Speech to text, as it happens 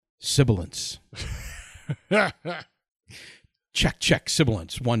Sibilance. Check.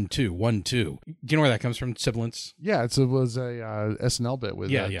 Sibilance. 1, 2, 1, 2. Do you know where that comes from? Sibilance. Yeah, it was a SNL bit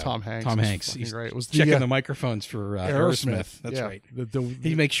with Tom Hanks. Tom Hanks. He's great. It was checking the microphones for Aerosmith. That's right.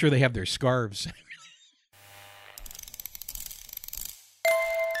 He makes sure they have their scarves.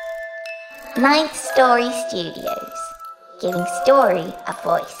 Ninth Story Studios, giving story a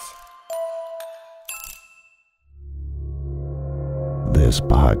voice. This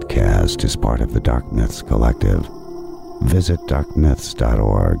podcast is part of the Dark Myths Collective. Visit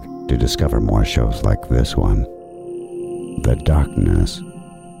darkmyths.org to discover more shows like this one. The darkness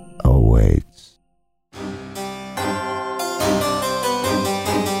awaits.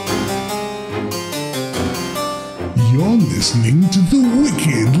 You're listening to The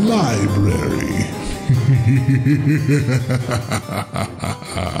Wicked Library.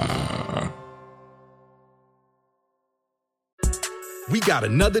 We got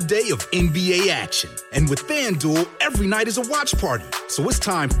another day of NBA action. And with FanDuel, every night is a watch party. So it's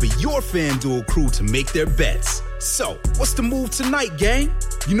time for your FanDuel crew to make their bets. So, what's the move tonight, gang?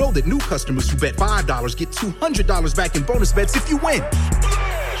 You know that new customers who bet $5 get $200 back in bonus bets if you win.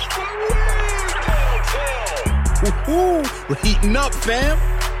 Woohoo! We're heating up, fam.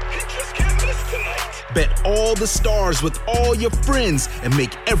 Bet all the stars with all your friends and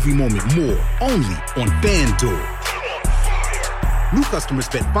make every moment more. Only on FanDuel. New customers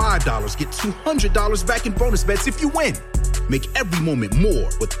bet $5, get $200 back in bonus bets if you win. Make every moment more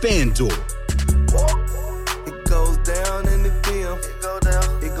with FanDuel. It goes down in the DM.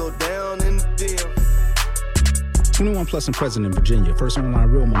 It go down in the DM. 21 plus and present in Virginia. First online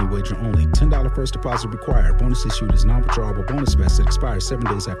real money wager only. $10 first deposit required. Bonus issued is non-withdrawable bonus bets that expires 7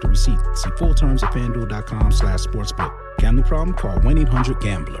 days after receipt. See full terms at FanDuel.com/sportsbook. Gambling problem? Call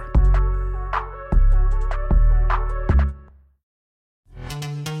 1-800-GAMBLER.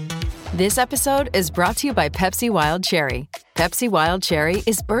 This episode is brought to you by Pepsi Wild Cherry. Pepsi Wild Cherry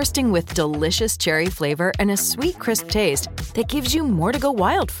is bursting with delicious cherry flavor and a sweet, crisp taste that gives you more to go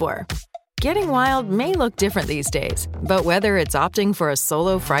wild for. Getting wild may look different these days, but whether it's opting for a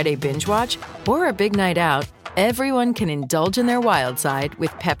solo Friday binge watch or a big night out, everyone can indulge in their wild side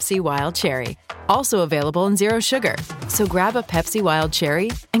with Pepsi Wild Cherry. Also available in Zero Sugar. So grab a Pepsi Wild Cherry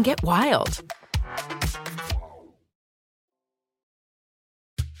and get wild.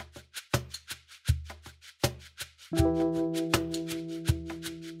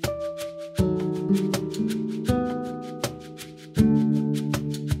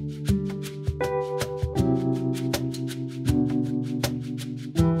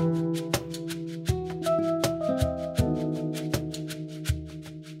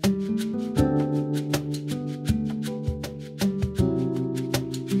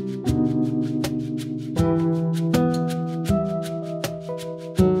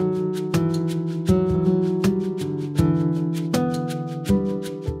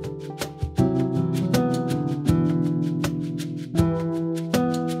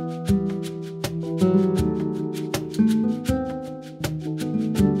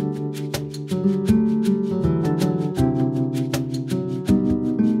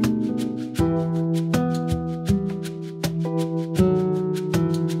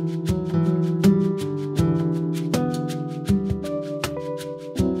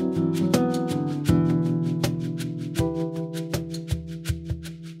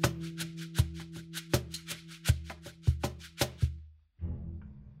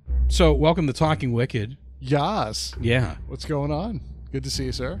 So, welcome to Talking Wicked. Yas. Yeah. What's going on? Good to see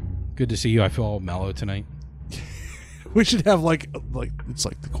you, sir. Good to see you. I feel all mellow tonight. We should have like it's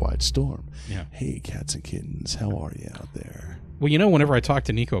like the quiet storm. Yeah. Hey, cats and kittens, how are you out there? Well, you know, whenever I talk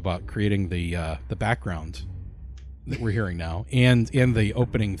to Nico about creating the background that we're hearing now and the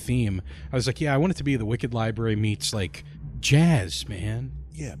opening theme, I was like, yeah, I want it to be the Wicked Library meets like jazz, man.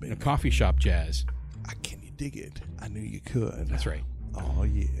 Yeah, baby. A coffee shop jazz. Can you dig it? I knew you could. That's right. Oh,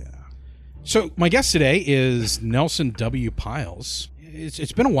 yeah. So my guest today is Nelson W. Pyles.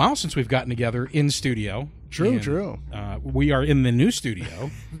 It's been a while since we've gotten together in studio. True. We are in the new studio,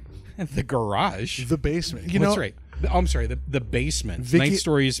 the garage, the basement. That's right. I'm sorry, the basement. Ninth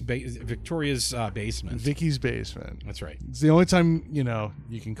Story's Victoria's basement. Vicky's basement. That's right. It's the only time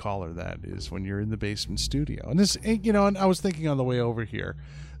you can call her that is when you're in the basement studio. And this, and I was thinking on the way over here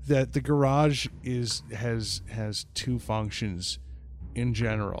that the garage has two functions in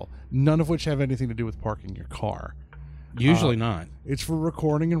general, none of which have anything to do with parking your car. Usually not. It's for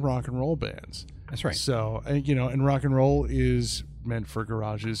recording and rock and roll bands. That's right. So, and rock and roll is meant for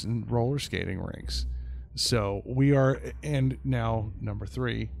garages and roller skating rinks. So we are, and now number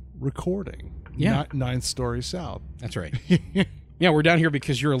 3, recording. Yeah. Ninth Story South. That's right. Yeah, we're down here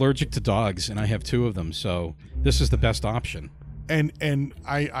because you're allergic to dogs, and I have 2 of them, so this is the best option. And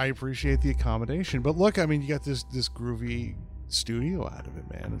I appreciate the accommodation. But look, I mean, you got this groovy studio out of it,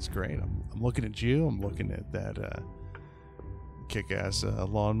 man. It's great. I'm looking at you. I'm looking at that kick-ass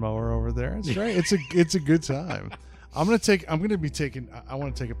lawnmower over there. It's great. It's a good time. I want to take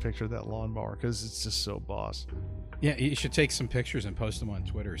a picture of that lawnmower because it's just so boss. Yeah, you should take some pictures and post them on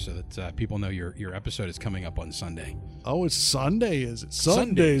Twitter so that people know your episode is coming up on Sunday. Oh, it's Sunday, is it?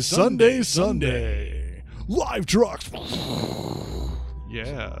 Sunday. Live trucks.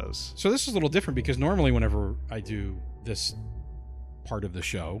 Yes. So this is a little different because normally whenever I do this part of the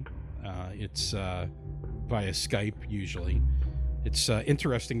show, it's via Skype usually. It's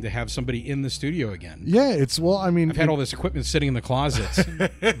interesting to have somebody in the studio again. Yeah, I've had all this equipment sitting in the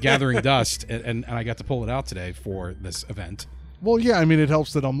closet gathering dust, and I got to pull it out today for this event. Well, yeah, I mean, it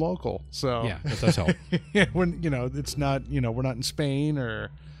helps that I'm local, so yeah, that does help. Yeah, when it's not, we're not in Spain or.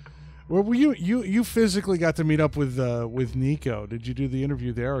 Well, you physically got to meet up with Nico. Did you do the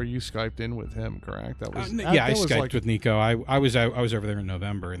interview there, or you Skyped in with him? Correct. That was I Skyped with Nico. I was over there in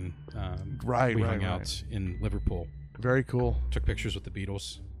November, and we hung out right. in Liverpool. Very cool. Took pictures with the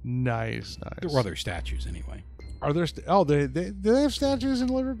Beatles. Nice. There were other statues anyway. Are there? They have statues in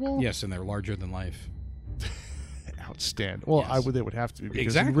Liverpool? Yes, and they're larger than life. Outstanding. Well, yes. they would have to be because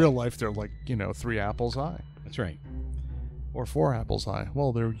exactly. in real life they're like 3 apples high. That's right. Or 4 apples high.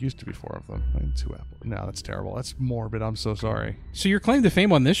 Well, there used to be 4 of them. 2 apples. No, that's terrible. That's morbid. I'm so sorry. So your claim to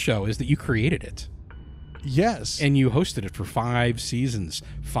fame on this show is that you created it. Yes. And you hosted it for 5 seasons,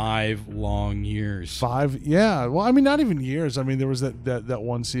 5 long years. 5, yeah. Well, I mean, not even years. I mean, there was that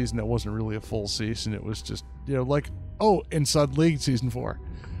one season that wasn't really a full season. It was just, Inside League season 4.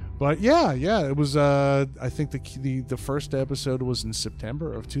 But yeah, it was. I think the first episode was in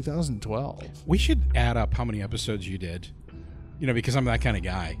September of 2012. We should add up how many episodes you did. Because I'm that kind of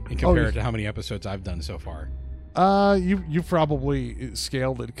guy, and compare it to how many episodes I've done so far. You probably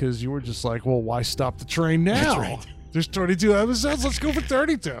scaled it because you were just like, well, why stop the train now? That's right. There's 22 episodes. Let's go for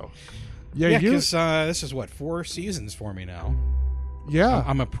 32. Yeah, because this is 4 seasons for me now. Yeah,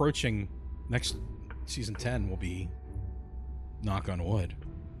 I'm approaching next season 10 will be, knock on wood,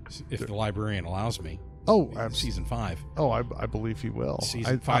 if the Librarian allows me. Oh, season 5. Oh, I believe he will.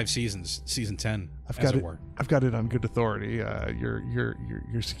 Season 5 seasons, season 10. I've got it on good authority.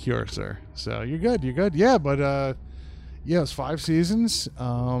 You're secure, sir. So you're good. You're good. Yeah, but it was 5 seasons.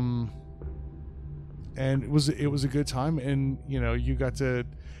 And it was a good time. And you got to.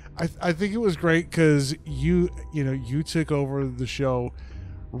 I think it was great because you took over the show,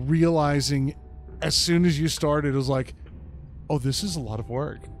 realizing as soon as you started, it was like, oh, this is a lot of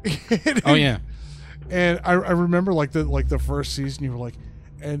work. Oh yeah. And I remember the first season, you were like,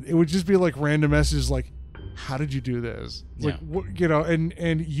 and it would just be like random messages like, how did you do this? Yeah.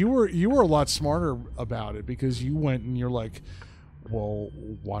 And you were a lot smarter about it because you went and you're like, well,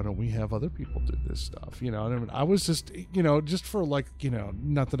 why don't we have other people do this stuff? And I mean, I was just, just for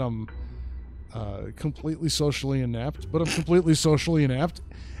not that I'm completely socially inept, but I'm completely socially inept.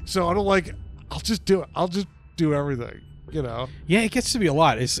 So I don't I'll just do it. I'll just do everything. Yeah, it gets to be a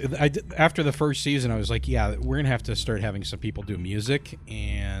lot. After the first season, I was like, yeah, we're gonna have to start having some people do music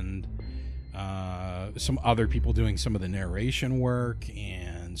and some other people doing some of the narration work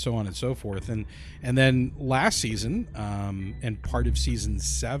and so on and so forth. And then last season, and part of season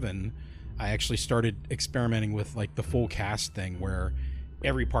 7, I actually started experimenting with the full cast thing where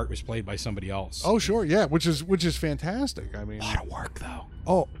every part was played by somebody else. Oh, sure, yeah, which is fantastic. I mean, a lot of work though.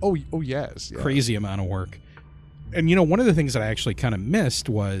 Oh, yes, yeah. Crazy amount of work. And one of the things that I actually kind of missed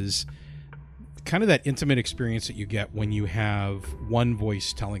was kind of that intimate experience that you get when you have one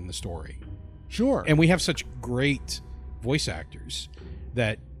voice telling the story. Sure. And we have such great voice actors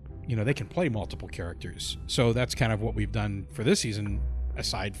that, they can play multiple characters. So that's kind of what we've done for this season,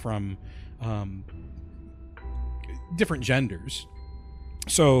 aside from different genders.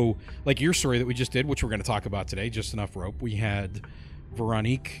 So, like your story that we just did, which we're going to talk about today, Just Enough Rope, we had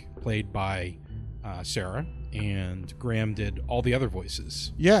Veronique, played by Sarah, and Graham did all the other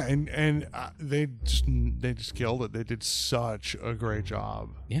voices. Yeah, and they just killed it. They did such a great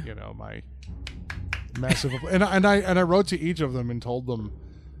job. Yeah. My massive and I wrote to each of them and told them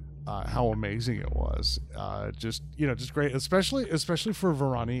how amazing it was. Just great, especially for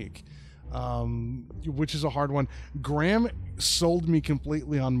Veronique, which is a hard one. Graham sold me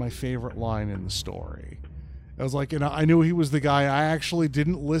completely on my favorite line in the story. I was like, I knew he was the guy. I actually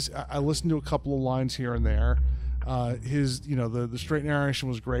didn't listen. I listened to a couple of lines here and there. His, the straight narration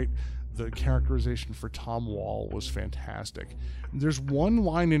was great. The characterization for Tom Wall was fantastic. There's one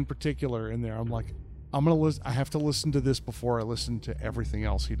line in particular in there. I'm like, I have to listen to this before I listen to everything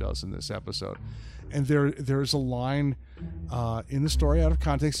else he does in this episode. And there's a line in the story out of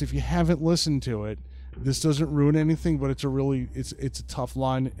context. If you haven't listened to it, this doesn't ruin anything, but it's a tough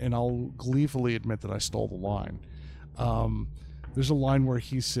line, and I'll gleefully admit that I stole the line. There's a line where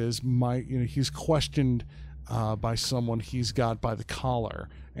he says, he's questioned by someone he's got by the collar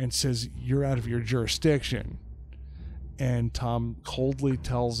and says, "You're out of your jurisdiction." And Tom coldly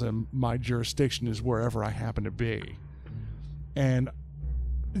tells him, "My jurisdiction is wherever I happen to be." And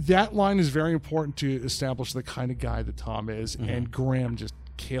that line is very important to establish the kind of guy that Tom is. Mm-hmm. And Graham just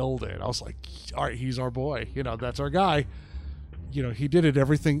killed it. I was like, all right, he's our boy. That's our guy. He did it.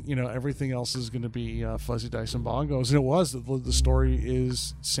 Everything else is going to be fuzzy dice and bongos. And it was. The story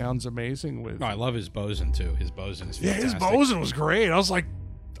sounds amazing. I love his bosun, too. His bosun is fantastic. Yeah, his bosun was great. I was like,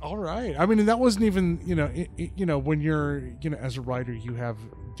 all right. I mean, and that wasn't even, when you're, as a writer, you have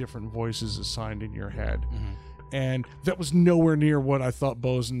different voices assigned in your head. Mm-hmm. And that was nowhere near what I thought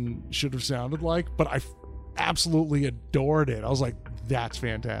bosun should have sounded like, but I absolutely adored it. I was like, that's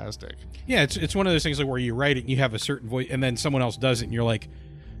fantastic. Yeah, it's one of those things like where you write it and you have a certain voice, and then someone else does it, and you're like,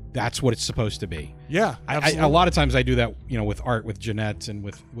 that's what it's supposed to be. Yeah, a lot of times I do that, with art, with Jeanette and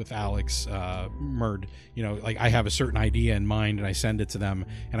with Alex Murd. Like I have a certain idea in mind, and I send it to them,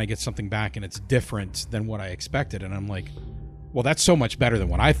 and I get something back, and it's different than what I expected, and I'm like, well, that's so much better than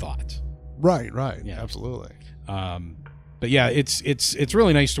what I thought. Right. Yeah, absolutely. But yeah, it's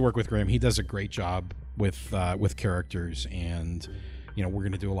really nice to work with Graham. He does a great job with characters, and we're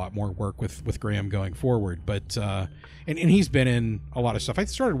going to do a lot more work with Graham going forward. But and he's been in a lot of stuff. I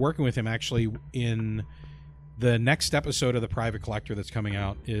started working with him actually in the next episode of The Private Collector that's coming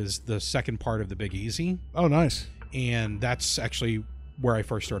out is the second part of The Big Easy. Oh, nice. And that's actually where I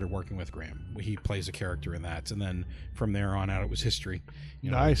first started working with Graham. He plays a character in that, and then from there on out, it was history.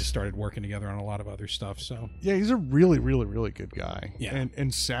 Nice. We just started working together on a lot of other stuff. So yeah, he's a really, really, really good guy. Yeah,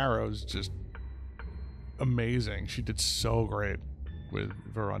 and Sarah's just amazing. She did so great with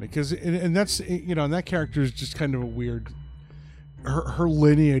Veronica, and that's and that character is just kind of a weird. Her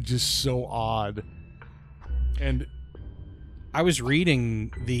lineage is so odd, and I was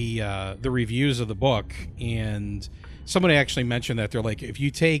reading the reviews of the book, and somebody actually mentioned that they're like, if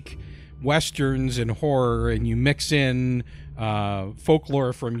you take westerns and horror and you mix in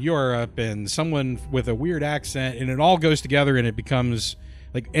folklore from Europe and someone with a weird accent, and it all goes together and it becomes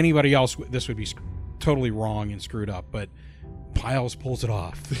like anybody else, this would be totally wrong and screwed up, but Pyles pulls it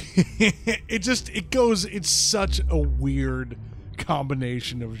off. It's such a weird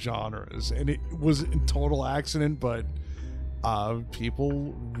combination of genres, and it was a total accident, but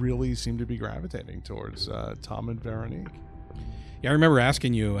people really seem to be gravitating towards Tom and Veronique. Yeah, I remember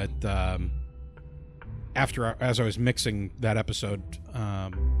asking you at as I was mixing that episode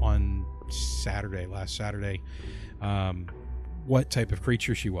on last Saturday, what type of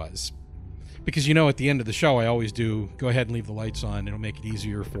creature she was. Because, at the end of the show, I always do go ahead and leave the lights on. It'll make it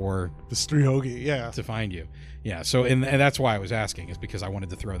easier for the Striogi, to find you. Yeah, so and that's why I was asking, is because I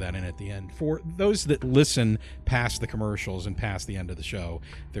wanted to throw that in at the end. For those that listen past the commercials and past the end of the show,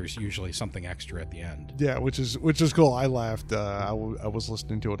 there's usually something extra at the end. Yeah, which is cool. I laughed. I was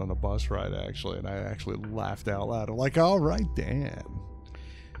listening to it on a bus ride, actually, and I actually laughed out loud. I'm like, all right, Dan.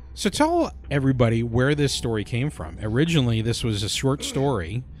 So tell everybody where this story came from. Originally, this was a short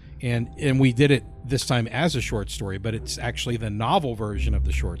story. And we did it this time as a short story, but it's actually the novel version of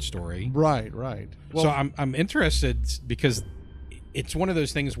the short story. Right. Well, so I'm interested because it's one of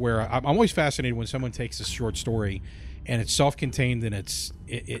those things where I'm always fascinated when someone takes a short story and it's self-contained and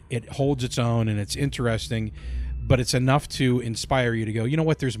it holds its own and it's interesting, but it's enough to inspire you to go, you know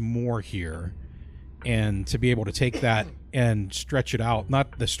what, there's more here. And to be able to take that and stretch it out,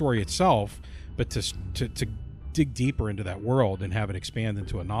 not the story itself, but to dig deeper into that world and have it expand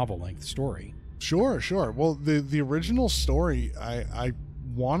into a novel-length story. Sure. Well, the original story, I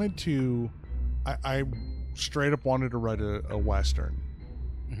wanted to, I straight up wanted to write a Western.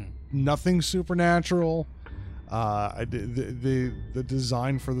 Mm-hmm. Nothing supernatural. The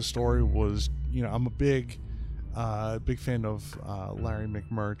design for the story was, I'm a big fan of Larry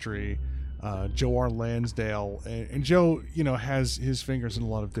McMurtry, Joe R. Lansdale, and Joe, has his fingers in a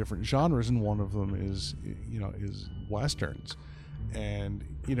lot of different genres, and one of them is westerns. And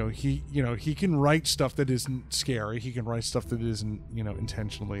he can write stuff that isn't scary. He can write stuff that isn't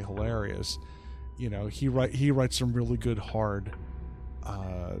intentionally hilarious. He writes some really good hard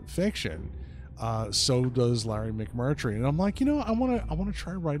fiction. So does Larry McMurtry, and I'm like, I want to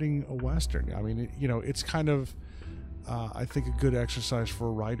try writing a western. I mean, it's kind of. I think a good exercise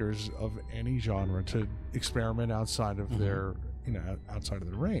for writers of any genre to experiment outside of their outside of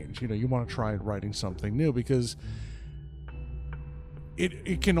the range. You want to try writing something new, because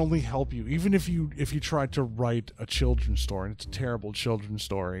it can only help you. Even if you try to write a children's story, and it's a terrible children's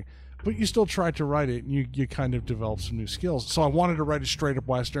story, but you still try to write it, and you kind of develop some new skills. So I wanted to write a straight up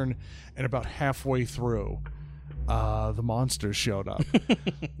Western, and about halfway through, the monsters showed up.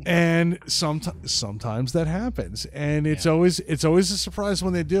 And sometimes that happens, and it's always a surprise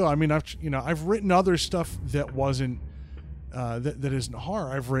when they do. I mean, I've written other stuff that wasn't that isn't horror.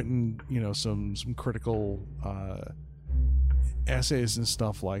 I've written some critical essays and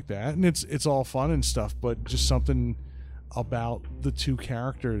stuff like that, and it's all fun and stuff, but just something about the two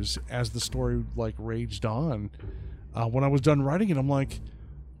characters as the story like raged on, when I was done writing it, I'm like,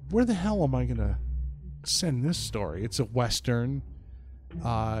 where the hell am I gonna send this story? It's a Western,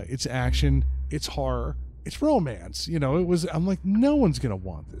 it's action, it's horror, it's romance. I'm like, no one's gonna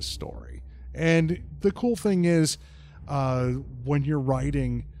want this story. And the cool thing is, when you're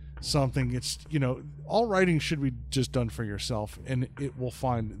writing something, it's all writing should be just done for yourself, and it will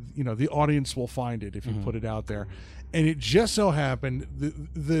find, the audience will find it if you put it out there. And it just so happened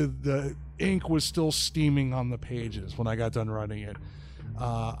the ink was still steaming on the pages when I got done writing it.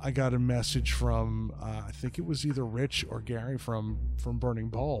 I got a message from I think it was either Rich or Gary from Burning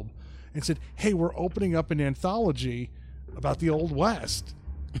Bulb, and said, "Hey, we're opening up an anthology about the Old West.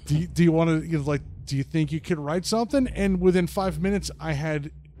 Do you want to do you think you could write something?" And within 5 minutes, I had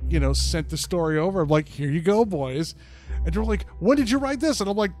sent the story over. I'm like, "Here you go, boys." And they're like, "When did you write this?" And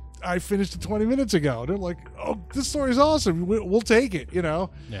I'm like, "I finished it 20 minutes ago." And they're like, "Oh, this story's awesome. We'll take it." Yeah.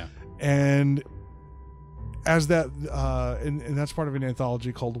 And as that, and that's part of an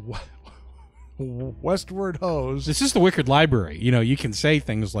anthology called Westward Hose. This is the Wicked Library. You can say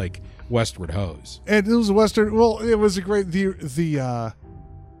things like Westward Hose. And it was a Western. Well, it was a great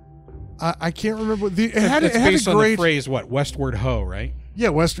I can't remember it had based a great on the phrase Westward Ho, right? Yeah,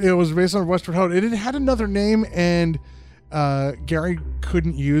 it was based on Westward Ho. It had another name, and Gary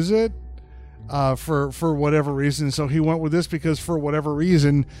couldn't use it for whatever reason, so he went with this because for whatever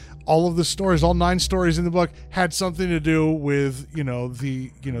reason, all of the stories, all 9 stories in the book, had something to do with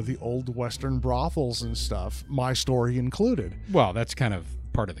the old Western brothels and stuff. My story included. Well, that's kind of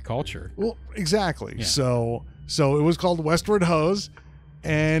part of the culture. Well, exactly. Yeah. So it was called Westward Hose.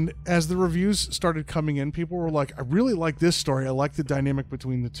 And as the reviews started coming in, people were like, "I really like this story. I like the dynamic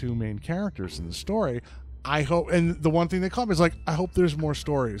between the two main characters in the story. I hope," and the one thing they caught me is like, "I hope there's more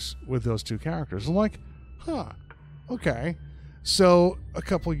stories with those two characters." I'm like, okay. So a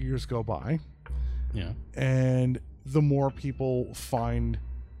couple of years go by. Yeah. And the more people find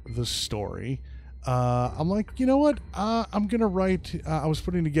the story, I'm like, you know what? I'm going to write, I was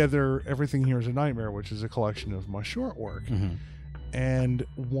putting together Everything Here is a Nightmare, which is a collection of my short work. Mm-hmm. And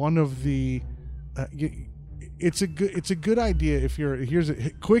one of the it's a good idea if here's a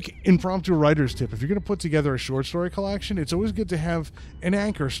quick impromptu writer's tip. If you're going to put together a short story collection, it's always good to have an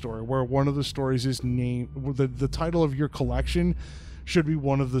anchor story where one of the stories is named, the title of your collection should be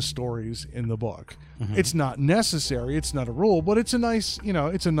one of the stories in the book. Mm-hmm. It's not necessary, it's not a rule, but it's a nice,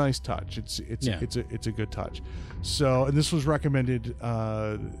 it's a nice touch. It's a good touch. So, and this was recommended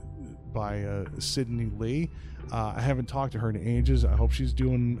by Sydney Lee. I haven't talked to her in ages. I hope she's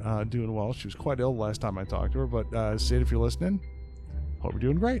doing well. She was quite ill the last time I talked to her, but Sid, if you're listening, hope you're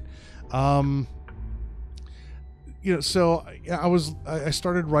doing great. So I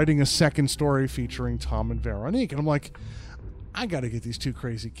started writing a second story featuring Tom and Veronique, and I'm like, I got to get these two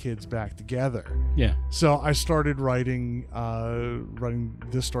crazy kids back together. Yeah. So I started writing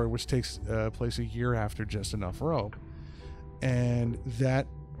this story, which takes place a year after Just Enough Rope, and that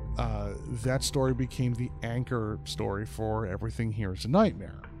story became the anchor story for Everything Here is a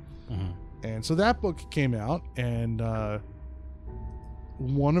Nightmare. Mm-hmm. And so that book came out, and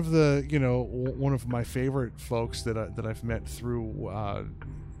one of my favorite folks that I've met through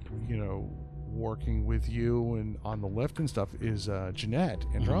working with you and on the lift and stuff is Jeanette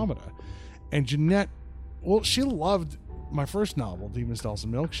Andromeda. Mm-hmm. And Jeanette, well, she loved my first novel, Demons, Dolls,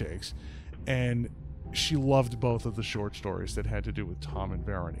 and Milkshakes, and she loved both of the short stories that had to do with Tom and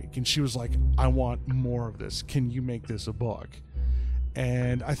Veronique. And she was like, I want more of this. Can you make this a book?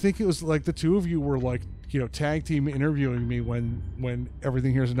 And I think it was like the two of you were like, tag team interviewing me when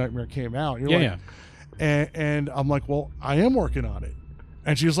Everything Here's a Nightmare came out. You're yeah. And I'm like, well, I am working on it.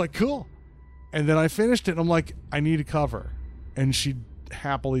 And she was like, cool. And then I finished it, and I'm like, I need a cover. And she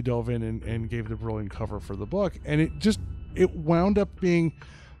happily dove in and gave the brilliant cover for the book. And it wound up being...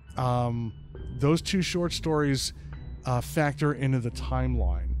 those two short stories factor into the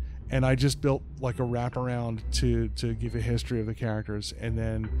timeline, and I just built like a wraparound to give a history of the characters, and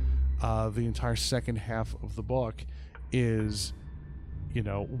then the entire second half of the book is, you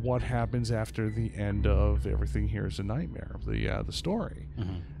know, what happens after the end of Everything Here is a Nightmare, the story.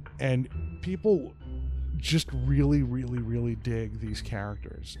 And people just really, really, really dig these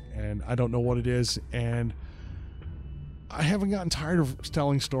characters, and I don't know what it is, and I haven't gotten tired of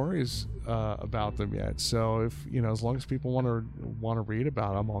telling stories about them yet. So if, you know, as long as people want to read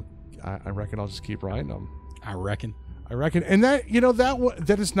about them, I reckon I'll just keep writing them. I reckon. And that, you know,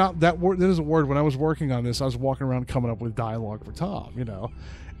 that is not that word. That is a word. When I was working on this, I was walking around coming up with dialogue for Tom, you know,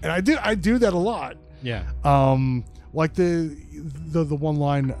 and I do that a lot. Yeah. Like the one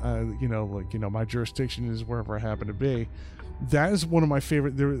line, you know, like, you know, my jurisdiction is wherever I happen to be. That is one of my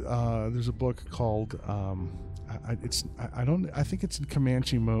favorite. There's a book called I think it's in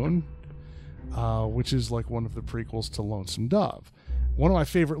Comanche Moon, which is like one of the prequels to Lonesome Dove. One of my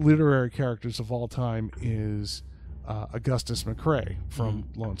favorite literary characters of all time is Augustus McCrae from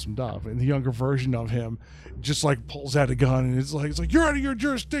Lonesome Dove, and the younger version of him just like pulls out a gun and it's like you're out of your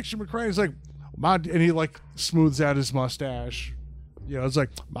jurisdiction, McCrae. It's like and he like smooths out his mustache. You know, it's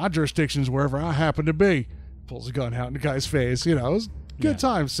like my jurisdiction is wherever I happen to be. Pulls a gun out in the guy's face. You know, it was a good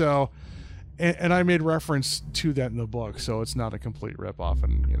time. So. And I made reference to that in the book, so it's not a complete ripoff.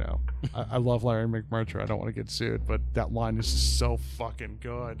 And, you know, I love Larry McMurtry. I don't want to get sued, but that line is just so fucking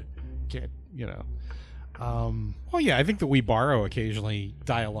good. Can't, you know. Well, yeah, I think that we borrow occasionally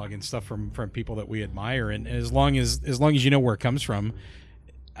dialogue and stuff from people that we admire, and as long as you know where it comes from,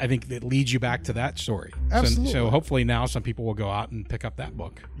 I think it leads you back to that story. Absolutely. So hopefully now some people will go out and pick up that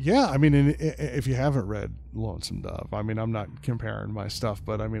book. Yeah, I mean, if you haven't read Lonesome Dove, I mean, I'm not comparing my stuff,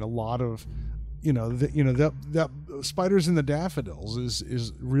 but I mean, a lot of, you know, that Spiders in the Daffodils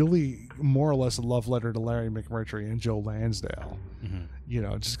is really more or less a love letter to Larry McMurtry and Joe Lansdale. You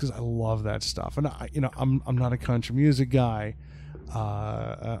know, just because I love that stuff, and I'm not a country music guy.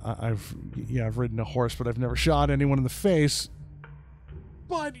 I've ridden a horse, but I've never shot anyone in the face.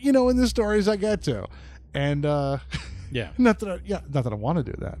 But, you know, in the stories I get to, and yeah, not that I want to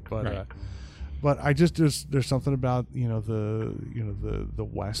do that, but right. But I just there's something about, you know, the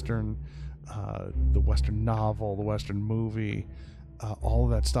Western, the Western novel, the Western movie, all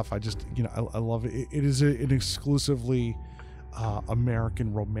of that stuff. I just, you know, I love it. It is an exclusively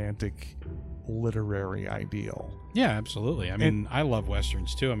American romantic literary ideal. Yeah, absolutely. I mean, I love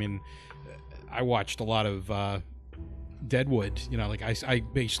Westerns too. I mean, I watched a lot of Deadwood. You know, like I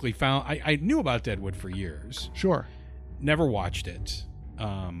basically found I knew about Deadwood for years. Sure. Never watched it.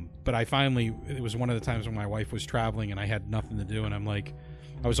 But it was one of the times when my wife was traveling and I had nothing to do, and I'm like,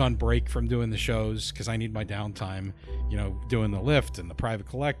 I was on break from doing the shows because I need my downtime, you know, doing the Lift and the Private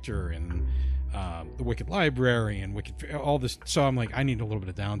Collector and the Wicked Librarian, all this. So I'm like, I need a little bit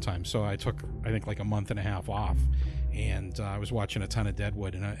of downtime. So I took, I think, like a month and a half off, and I was watching a ton of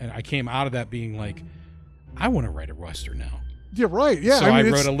Deadwood, and I came out of that being like, I want to write a Western now. Yeah, right. Yeah. So I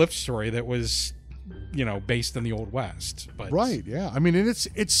wrote a Lift story that was, you know, based in the Old West. But right. Yeah. I mean, and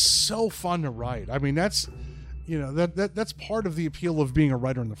it's so fun to write. I mean, that's, you know, that's part of the appeal of being a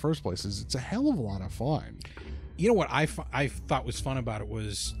writer in the first place. Is it's a hell of a lot of fun. You know what I thought was fun about it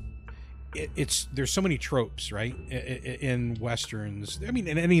was there's so many tropes, right, in Westerns. I mean,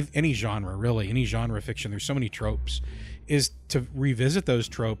 in any genre, really, any genre of fiction, there's so many tropes. Is to revisit those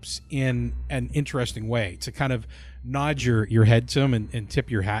tropes in an interesting way, to kind of nod your head to them and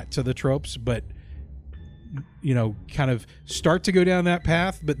tip your hat to the tropes, but, you know, kind of start to go down that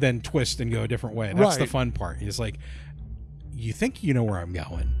path, but then twist and go a different way. That's the fun part. It's like, you think you know where I'm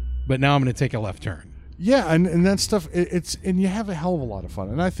going, but now I'm going to take a left turn. Yeah, and that stuff, and you have a hell of a lot of fun,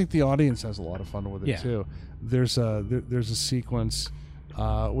 and I think the audience has a lot of fun with it too. There's a sequence,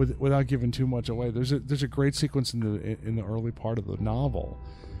 without giving too much away. There's a great sequence in the early part of the novel,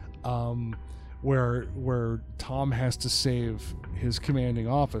 where Tom has to save his commanding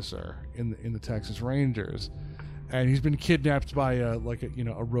officer in the Texas Rangers, and he's been kidnapped by a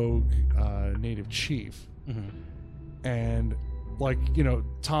rogue native chief, and, like, you know,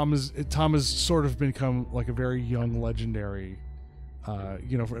 Tom has sort of become like a very young legendary,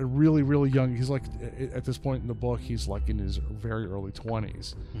 you know, really, really young. He's like, at this point in the book, he's like in his very early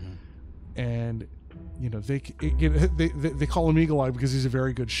 20s, and, you know, they call him Eagle Eye because he's a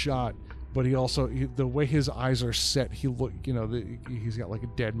very good shot, but the way his eyes are set, he's got like a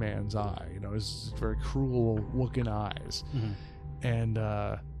dead man's eye. You know, his very cruel looking eyes, and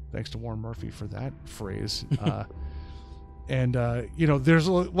thanks to Warren Murphy for that phrase. And, you know, there's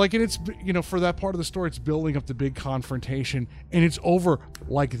like, and it's, you know, for that part of the story, it's building up the big confrontation, and it's over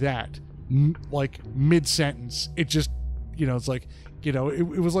like that, like mid-sentence. It just, you know, it's like, you know, it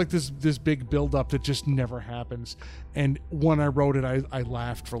was like this big build-up that just never happens. And when I wrote it, I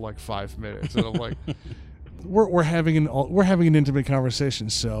laughed for like 5 minutes, and I'm like, we're having an intimate conversation.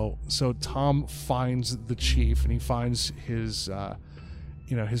 So Tom finds the chief, and he finds his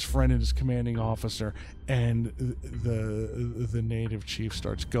his friend and his commanding officer, and the native chief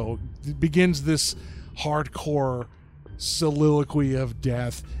begins this hardcore soliloquy of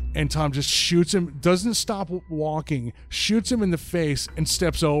death, and Tom just shoots him, doesn't stop walking, shoots him in the face, and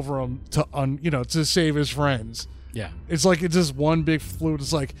steps over him to save his friends. Yeah, it's like it's just one big flute.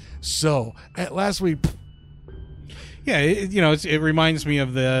 It's like, so at last we. Yeah, it reminds me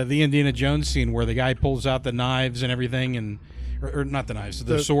of the Indiana Jones scene where the guy pulls out the knives and everything, and or not the knives,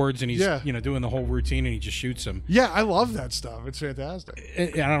 the swords, and he's doing the whole routine, and he just shoots them. Yeah, I love that stuff. It's fantastic.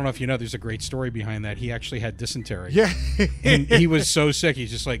 I don't know if you know, there's a great story behind that. He actually had dysentery. Yeah, and he was so sick,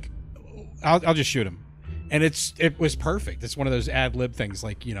 he's just like, I'll just shoot him. And it was perfect. It's one of those ad lib things,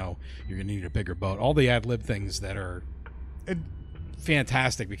 like, you're gonna need a bigger boat. All the ad lib things that are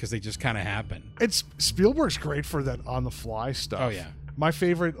fantastic because they just kind of happen. Spielberg's great for that on the fly stuff. Oh yeah. My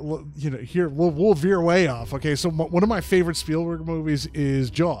favorite, here we'll veer way off. Okay, so one of my favorite Spielberg movies is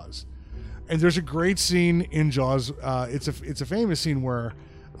Jaws, and there's a great scene in Jaws. It's a famous scene where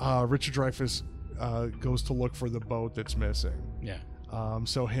Richard Dreyfuss goes to look for the boat that's missing. Yeah.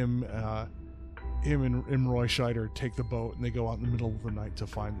 So him and Roy Scheider take the boat, and they go out in the middle of the night to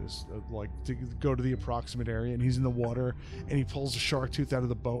find this, to go to the approximate area, and he's in the water, and he pulls a shark tooth out of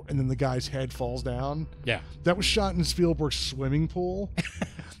the boat, and then the guy's head falls down. Yeah. That was shot in Spielberg's swimming pool.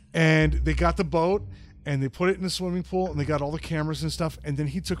 And they got the boat, and they put it in the swimming pool, and they got all the cameras and stuff, and then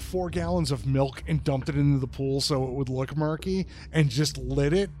he took 4 gallons of milk and dumped it into the pool so it would look murky, and just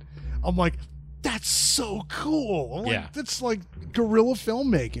lit it. I'm like, that's so cool. That's like guerrilla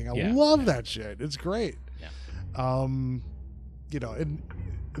filmmaking. I love that shit. It's great. Yeah. And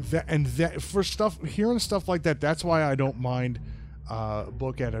that for stuff, hearing stuff like that, that's why I don't mind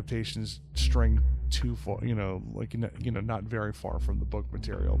book adaptations straying too far, not very far from the book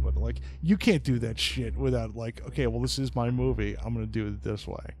material, but like, you can't do that shit without like, okay, well, this is my movie, I'm going to do it this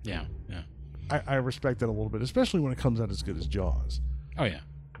way. Yeah. I respect that a little bit, especially when it comes out as good as Jaws. Oh yeah.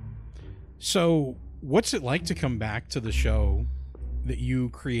 So, what's it like to come back to the show that you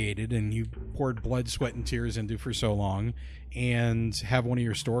created and you poured blood, sweat, and tears into for so long, and have one of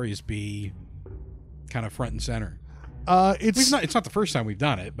your stories be kind of front and center? It's not the first time we've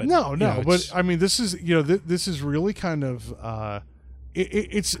done it, but but I mean, this is this is really kind of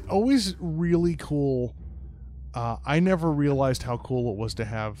it's always really cool. I never realized how cool it was to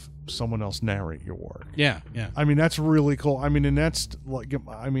have someone else narrate your work. Yeah. I mean, that's really cool. I mean, and that's like,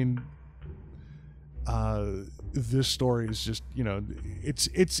 this story is just,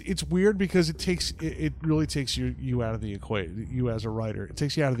 it's weird because it really takes you out of the equation. You as a writer, it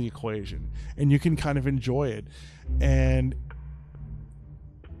takes you out of the equation, and you can kind of enjoy it, and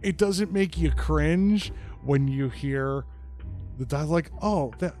it doesn't make you cringe when you hear the dialogue, like,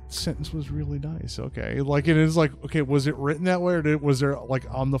 oh, that sentence was really nice. Okay, like, it is like, okay, was it written that way, or was there like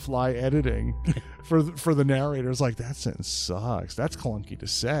on the fly editing for the narrators? Like, that sentence sucks. That's clunky to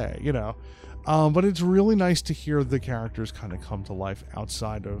say, but it's really nice to hear the characters kind of come to life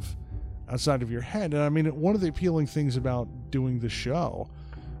outside of your head. And I mean, one of the appealing things about doing the show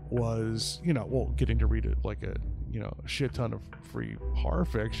was, getting to read it like a shit ton of free horror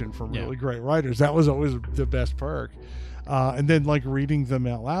fiction from really great writers. That was always the best perk. And then like reading them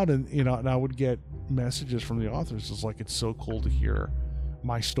out loud, and and I would get messages from the authors. It's like, it's so cool to hear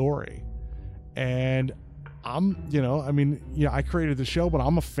my story. And I created the show, but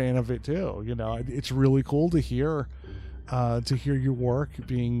I'm a fan of it too. It's really cool to hear your work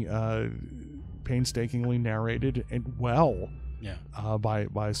being painstakingly narrated and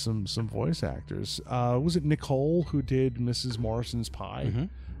by some voice actors. Was it Nicole who did Mrs. Morrison's Pie? Mm-hmm.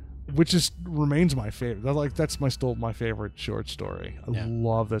 Which remains my favorite. That's still my favorite short story. I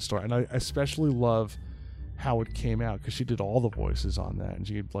love that story, and I especially love how it came out because she did all the voices on that, and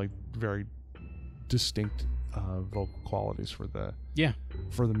she had like very distinct vocal qualities for the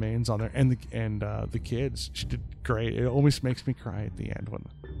mains on there, and the kids. She did great. It almost makes me cry at the end when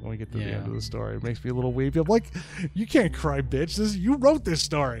we get to the end of the story. It makes me a little weepy. I'm like, you can't cry, bitch. You wrote this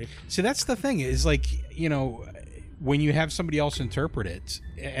story. See, that's the thing. Is like, when you have somebody else interpret it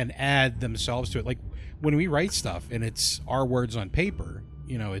and add themselves to it, like when we write stuff and it's our words on paper,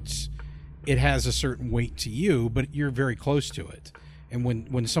 it has a certain weight to you, but you're very close to it. And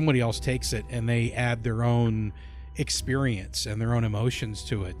when somebody else takes it and they add their own experience and their own emotions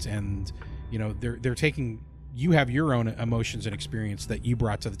to it, and they're taking, you have your own emotions and experience that you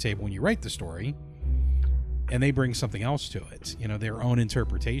brought to the table when you write the story, and they bring something else to it, their own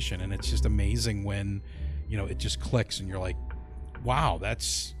interpretation, and it's just amazing when it just clicks and you're like, wow,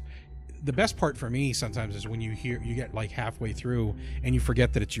 that's the best part for me sometimes is when you get like halfway through and you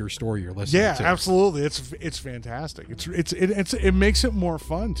forget that it's your story you're listening to. Yeah, absolutely. It's fantastic. It makes it more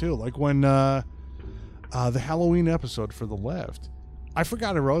fun too. Like when the Halloween episode for The Left, I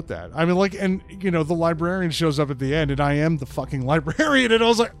forgot I wrote that. I mean, like, and the librarian shows up at the end, and I am the fucking librarian, and I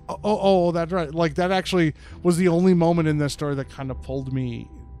was like, oh, that's right. Like, that actually was the only moment in this story that kind of pulled me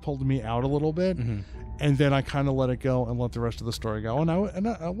out a little bit, and then I kind of let it go and let the rest of the story go, and I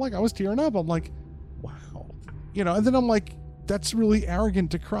was tearing up. I'm like, wow, and then I'm like, that's really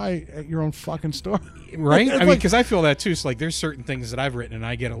arrogant to cry at your own fucking story, right? I mean, because I feel that too. So like, there's certain things that I've written, and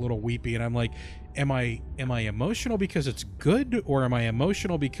I get a little weepy, and I'm like, am I emotional because it's good, or am I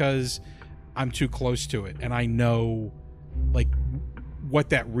emotional because I'm too close to it and I know like what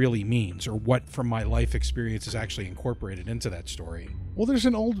that really means, or what from my life experience is actually incorporated into that story? Well, there's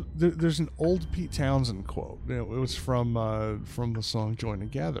an old Pete Townsend quote. It was from the song "Join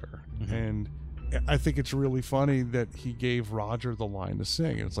Together," and I think it's really funny that he gave Roger the line to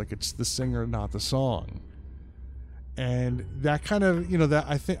sing. It's like, it's the singer, not the song. And that kind of, that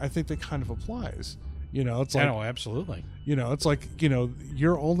I think that kind of applies. It's like, absolutely. It's like,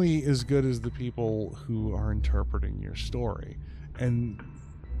 you're only as good as the people who are interpreting your story. And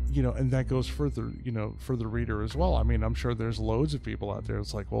and that goes for the reader as well. I mean, I'm sure there's loads of people out there.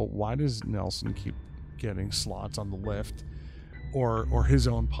 It's like, well, why does Nelson keep getting slots on the lift or his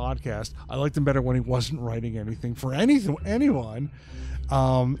own podcast? I liked him better when he wasn't writing anything for anyone.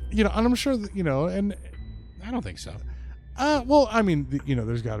 And I'm sure that, and I don't think so. Well, I mean,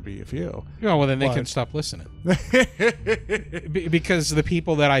 there's got to be a few. Well, then they can stop listening. Because the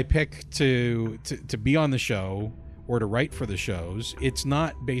people that I pick to be on the show or to write for the shows, it's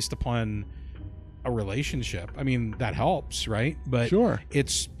not based upon a relationship. I mean, that helps, right? But sure,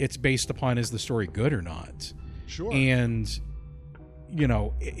 it's based upon, is the story good or not? Sure. And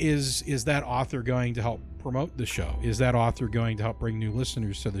is that author going to help promote the show? Is that author going to help bring new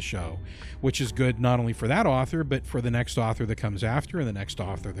listeners to the show? Which is good not only for that author, but for the next author that comes after, and the next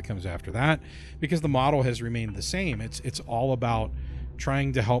author that comes after that, because the model has remained the same. It's all about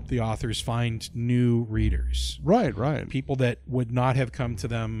trying to help the authors find new readers. Right. People that would not have come to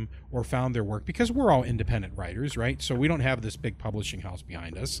them or found their work, because we're all independent writers, right? So we don't have this big publishing house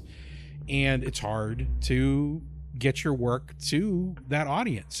behind us, and it's hard to get your work to that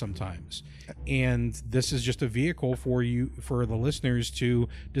audience sometimes. And this is just a vehicle for the listeners to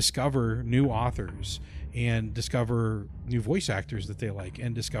discover new authors and discover new voice actors that they like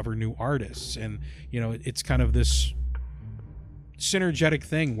and discover new artists. And it's kind of this synergetic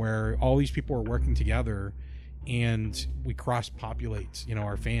thing where all these people are working together and we cross-populate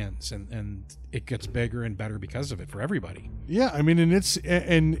our fans, and it gets bigger and better because of it for everybody. Yeah, I mean, and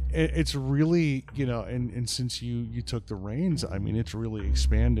it's really, and since you took the reins, I mean, it's really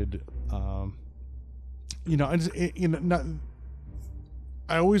expanded. I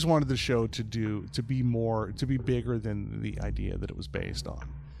always wanted the show to be bigger than the idea that it was based on.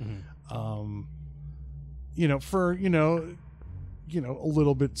 For a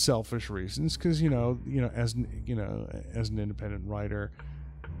little bit selfish reasons, because as an independent writer,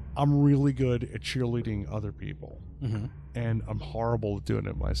 I'm really good at cheerleading other people, and I'm horrible at doing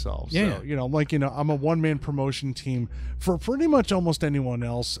it myself. Yeah. So, I'm a one-man promotion team for pretty much almost anyone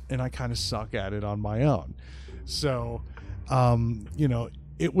else, and I kind of suck at it on my own. So,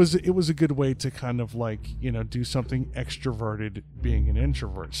 it was a good way to kind of do something extroverted being an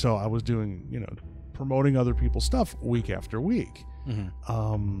introvert. So I was doing, promoting other people's stuff week after week.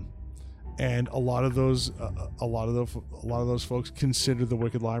 And a lot of those folks consider the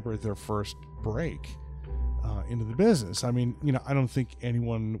Wicked Library their first break into the business. I mean, I don't think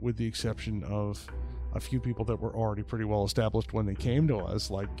anyone, with the exception of a few people that were already pretty well established when they came to us,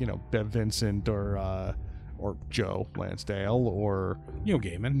 like Bev Vincent or Joe Lansdale or Neil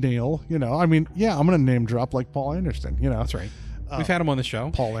Gaiman. Neil, I mean, yeah, I'm gonna name drop like Paul Anderson. That's right. We've had him on the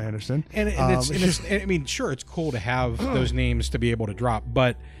show, Paul Anderson, and I mean, sure, it's cool to have those names to be able to drop,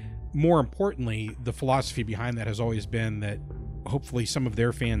 but more importantly, the philosophy behind that has always been that hopefully some of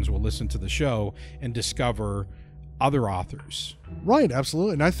their fans will listen to the show and discover other authors. Right,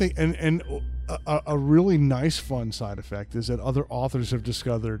 absolutely. And I think and a really nice fun side effect is that other authors have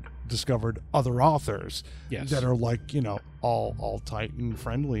discovered other authors that are all tight and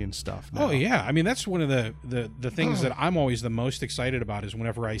friendly and stuff now. Oh yeah, I mean, that's one of the things that I'm always the most excited about, is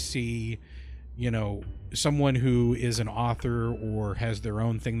whenever I see someone who is an author or has their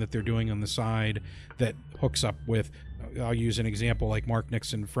own thing that they're doing on the side that hooks up with, I'll use an example like Mark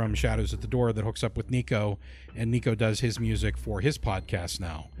Nixon from Shadows at the Door that hooks up with Nico, and Nico does his music for his podcast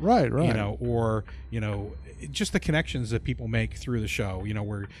now. Right. Or just the connections that people make through the show,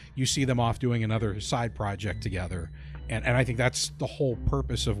 where you see them off doing another side project together. And I think that's the whole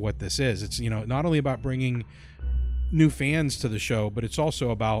purpose of what this is. It's, not only about bringing new fans to the show, but it's also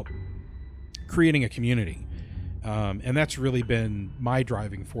about creating a community. And that's really been my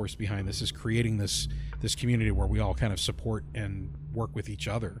driving force behind this, is creating this community where we all kind of support and work with each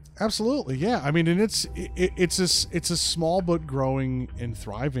other. Absolutely. Yeah. I mean, and it's a small but growing and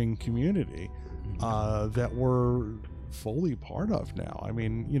thriving community that we're fully part of now. I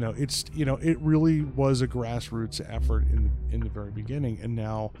mean, it really was a grassroots effort in the very beginning, and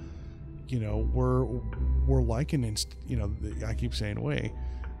now, we're like I keep saying we.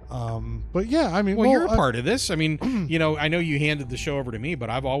 But yeah, I mean, well, you're a part of this. I mean, I know you handed the show over to me, but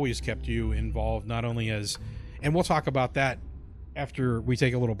I've always kept you involved, not only as, and we'll talk about that after we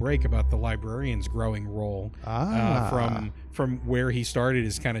take a little break, about the librarian's growing role from where he started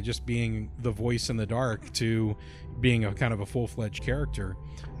as kind of just being the voice in the dark to being a kind of a full-fledged character.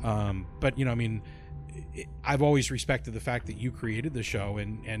 But I've always respected the fact that you created the show,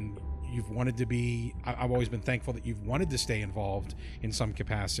 and you've wanted to be, I've always been thankful that you've wanted to stay involved in some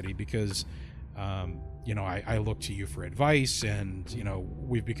capacity, because I look to you for advice, and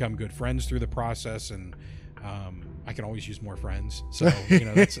we've become good friends through the process, and I can always use more friends, so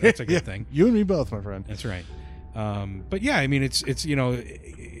that's a good thing. You and me both, my friend. That's right. But yeah, I mean, it's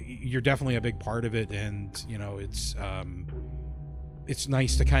you're definitely a big part of it, and it's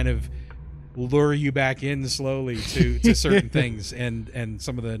nice to kind of lure you back in slowly to certain things and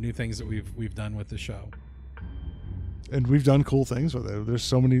some of the new things that we've done with the show. And we've done cool things with it. There's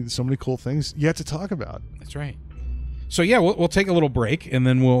so many cool things yet to talk about. That's right. So yeah, we'll take a little break, and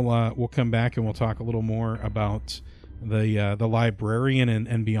then we'll come back and we'll talk a little more about the librarian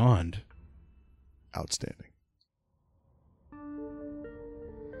and beyond. Outstanding.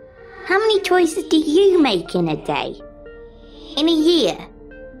 How many choices do you make in a day? In a year?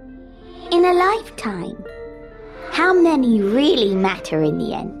 In a lifetime? How many really matter in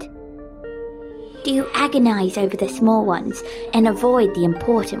the end? Do you agonize over the small ones and avoid the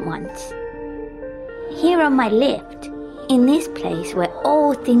important ones? Here on my lift, in this place where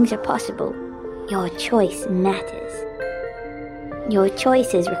all things are possible, your choice matters. Your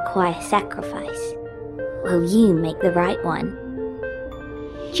choices require sacrifice. Will you make the right one?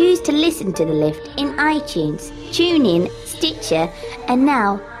 Choose to listen to The Lift in iTunes, TuneIn, Stitcher, and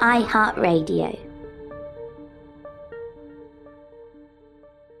now iHeartRadio.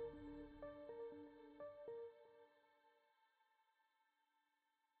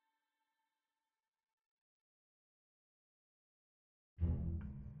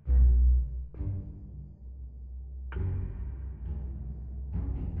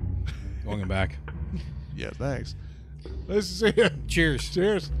 Welcome back. Yeah, thanks. Let's see it. Cheers.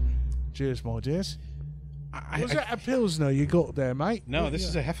 Cheers, Moses. Was that a Pilsner you got there, mate? No, this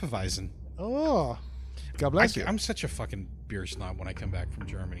is a Hefeweizen. Oh, God bless you. I'm such a fucking beer snob when I come back from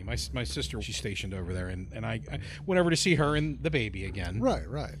Germany. My sister, she's stationed over there, and I went over to see her and the baby again. Right.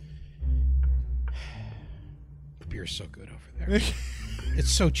 The beer's so good over there.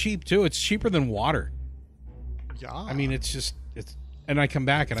 It's so cheap too. It's cheaper than water. Yeah. I mean, and I come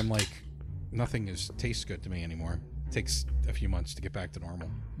back and I'm like, nothing tastes good to me anymore. It takes a few months to get back to normal.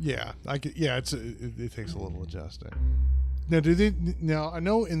 Yeah, it takes a little adjusting. Now, I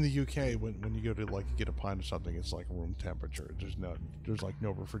know in the UK when you go to get a pint of something, it's like room temperature. There's like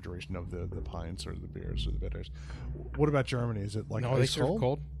no refrigeration of the pints or the beers or the bitters. What about Germany? Is it like no? They serve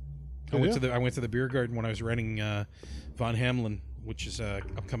cold. I went to the beer garden when I was renting Von Hamlin, which is a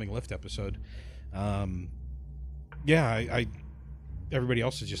upcoming Lift episode. I everybody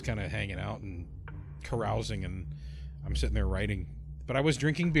else is just kind of hanging out and carousing, and I'm sitting there writing. But I was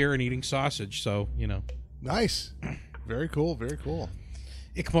drinking beer and eating sausage, so Nice. Very cool. Very cool.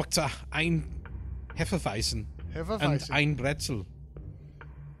 Ich möchte ein Hefeweizen and ein Brezel.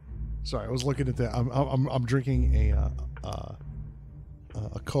 Sorry, I was looking at that. I'm drinking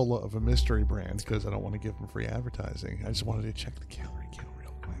a cola of a mystery brand because I don't want to give them free advertising. I just wanted to check the calorie count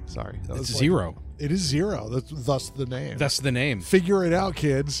real quick. Sorry, it's 0. It is 0. Thus the name. That's the name. Figure it out,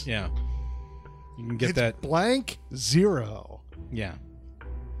 kids. Yeah, you can get that blank 0. Yeah.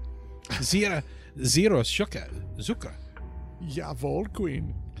 Zero Zucker. Jawohl,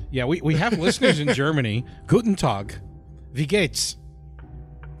 Queen. Yeah, we have listeners in Germany. Guten Tag. Wie geht's?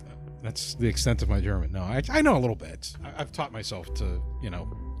 That's the extent of my German. No, I know a little bit. I've taught myself to,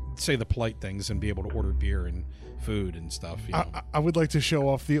 say the polite things and be able to order beer and food and stuff. You know? I would like to show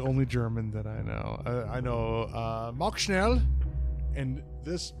off the only German that I know. I know Mach schnell, and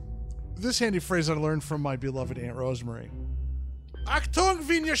this handy phrase I learned from my beloved Aunt Rosemary. Achtung,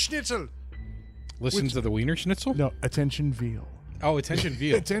 Wiener Schnitzel. Listen to the Wiener Schnitzel? No, attention veal. Oh, attention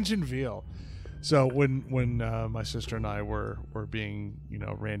veal. Attention veal. So when my sister and I were being,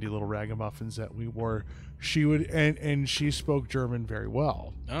 randy little ragamuffins that we were, she would and she spoke German very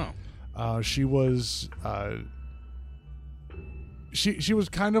well. Oh. She was she was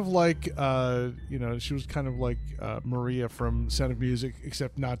kind of like she was kind of like Maria from Sound of Music,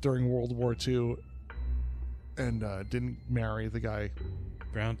 except not during World War II, and didn't marry the guy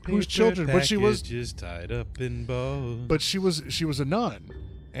Brown whose children, but she was just tied up in bows. But she was a nun,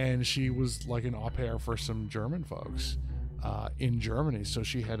 and she was like an au pair for some German folks in Germany, so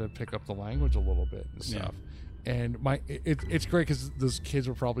she had to pick up the language a little bit and stuff. Yeah. And it's great because those kids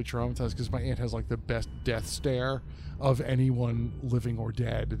were probably traumatized because my aunt has like the best death stare of anyone living or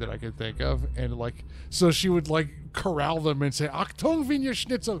dead that I could think of, and like so she would like corral them and say Achtung, Wiener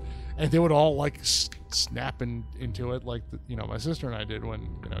Schnitzel, and they would all like snap into it like my sister and I did when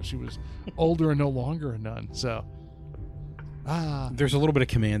she was older and no longer a nun. So there's a little bit of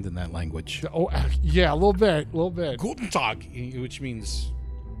command in that language. Oh yeah, a little bit. Guten Tag, which means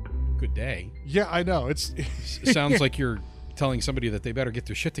good day. Yeah, I know. It sounds like you're telling somebody that they better get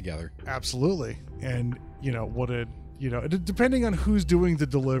their shit together. Absolutely. And depending on who's doing the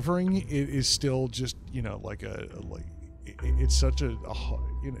delivering, it is still just it's such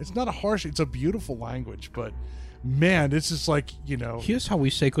it's not a harsh, it's a beautiful language, but man, it's just like here's how we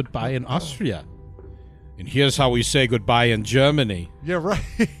say goodbye in Austria, and here's how we say goodbye in Germany. Yeah, right.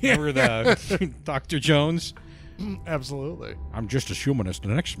 Remember the Dr. Jones? Absolutely. I'm just assuming it's the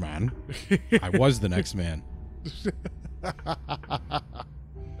next man. I was the next man.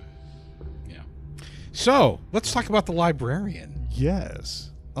 Yeah. So let's talk about the Librarian. Yes,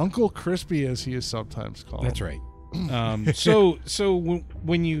 Uncle Crispy, as he is sometimes called. That's right. So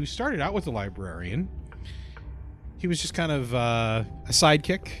when you started out with the Librarian, he was just kind of a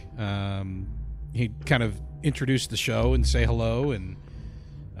sidekick. He kind of introduce the show and say hello, and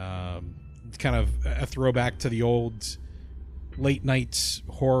kind of a throwback to the old late nights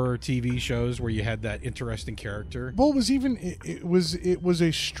horror TV shows where you had that interesting character. Well, it was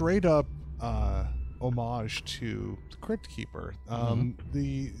a straight up homage to the Crypt Keeper.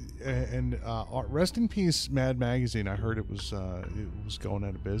 Rest in peace, Mad Magazine. I heard it was going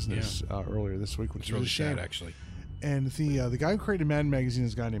out of business earlier this week, which is really a shame, sad, actually. And the guy who created Mad Magazine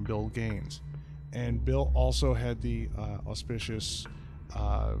is a guy named Bill Gaines, and Bill also had the auspicious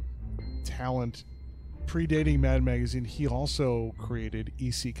talent predating Mad Magazine. He also created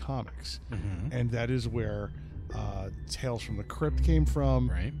EC Comics, and that is where Tales from the Crypt came from.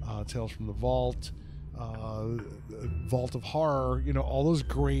 Right. Tales from the Vault, Vault of Horror. All those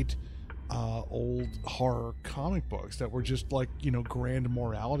great old horror comic books that were just like grand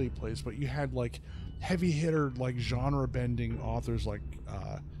morality plays, but you had like heavy hitter like genre bending authors like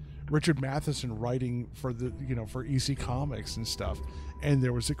Richard Matheson writing for for EC Comics and stuff. And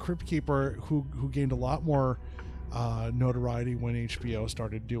there was a Crypt Keeper who gained a lot more notoriety when HBO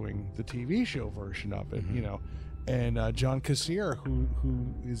started doing the TV show version of it. And John Cassier,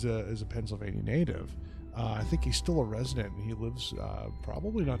 who is a Pennsylvania native, I think he's still a resident, and he lives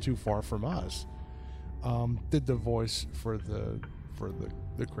probably not too far from us. Did the voice for the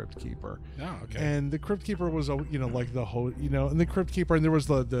Crypt Keeper. Oh, okay. And the Crypt Keeper was like the whole and the Crypt Keeper, and there was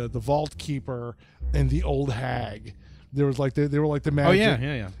the Vault Keeper and the Old Hag. There was like they were like the magic.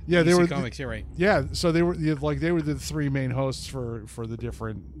 Oh yeah. They were comics. You're right. Yeah, so they were the three main hosts for the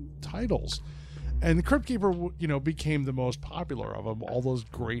different titles, and the Crypt Keeper became the most popular of them. All those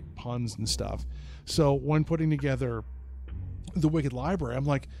great puns and stuff. So when putting together the Wicked Library, I'm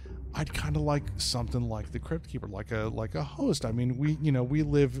like, I'd kind of like something like the Crypt Keeper, like a host. I mean, we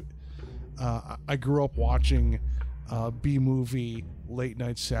live. I grew up watching B-movie late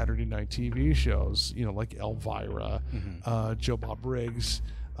night Saturday night TV shows, like Elvira, Joe Bob Briggs,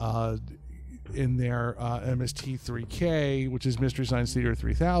 in there, MST3K, which is Mystery Science Theater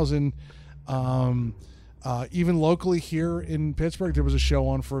 3000. Even locally here in Pittsburgh, there was a show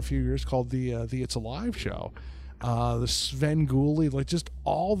on for a few years called the It's Alive show. The Sven Gulli, like just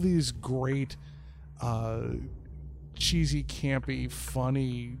all these great, cheesy, campy,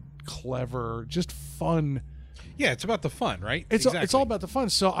 funny, clever, just fun. Yeah, it's about the fun, right? It's all about the fun.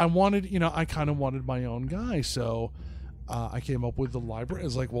 So I wanted, I kind of wanted my own guy. So I came up with the library.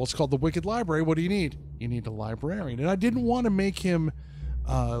 It's like, well, it's called the Wicked Library. What do you need? You need a librarian. And I didn't want to make him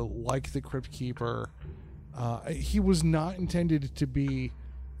like the Crypt Keeper. He was not intended to be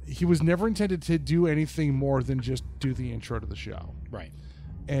he was never intended to do anything more than just do the intro to the show. Right.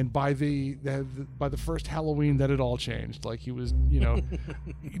 And by the first Halloween, that had all changed. Like, he was,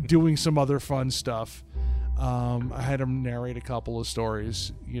 doing some other fun stuff. I had him narrate a couple of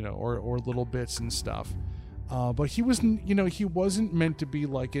stories, or little bits and stuff. But he wasn't, he wasn't meant to be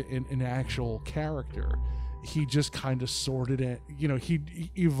like an actual character. He just kind of sorted it.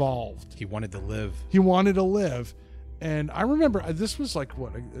 He evolved. He wanted to live. And I remember this was like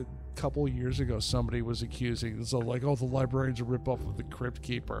a couple of years ago. Somebody was accusing, the librarian's a ripoff of the Crypt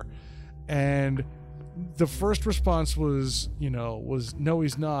Keeper, and the first response was no,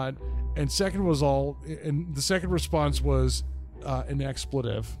 he's not, and the second response was an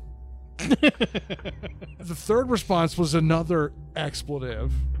expletive. The third response was another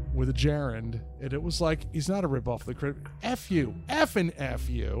expletive with a gerund, and it was like, he's not a ripoff of the Crypt. F you, effing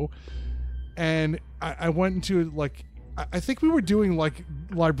F you. And I went into I think we were doing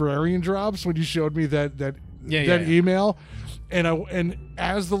librarian drops when you showed me that email, and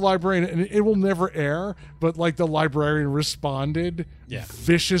as the librarian, and it will never air, but the librarian responded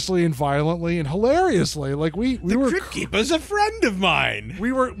viciously and violently and hilariously. We were, Crypt Keeper's a friend of mine.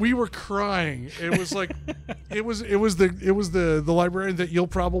 We were crying. It was it was the librarian that you'll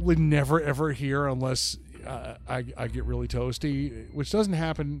probably never ever hear unless I get really toasty, which doesn't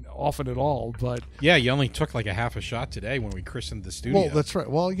happen often at all. But yeah, you only took a half a shot today when we christened the studio. Well, that's right.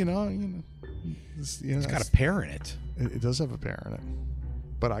 Well, it's got a pear in it. It does have a pear in it,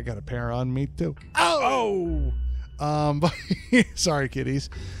 but I got a pear on me too. Oh. But sorry, kiddies.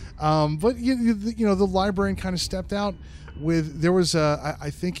 But the librarian kind of stepped out with. There was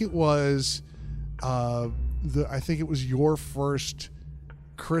I think it was your first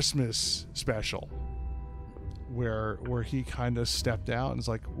Christmas special. Where he kind of stepped out and was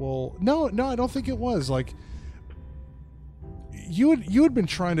like, well, no, I don't think it was. You had been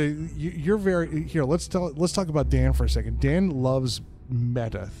trying to. You're very here. Let's talk about Dan for a second. Dan loves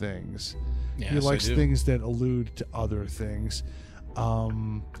meta things. Yes, he likes things that allude to other things.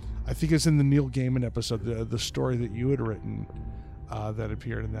 I think it's in the Neil Gaiman episode, the story that you had written that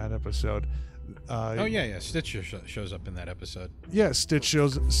appeared in that episode. Stitch shows up in that episode. Yeah, Stitch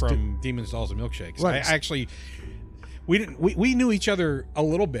shows from Demons, Dolls, and Milkshakes. Right. We knew each other a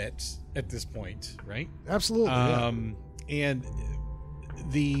little bit at this point, right? Absolutely. And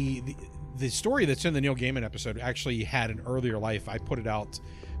the story that's in the Neil Gaiman episode actually had an earlier life. I put it out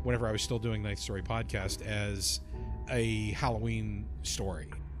whenever I was still doing Night Story podcast as a Halloween story.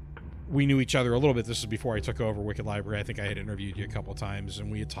 We knew each other a little bit. This was before I took over Wicked Library. I think I had interviewed you a couple of times, and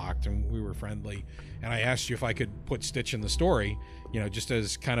we had talked, and we were friendly. And I asked you if I could put Stitch in the story, just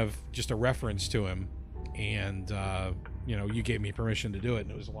as kind of just a reference to him. And, you gave me permission to do it,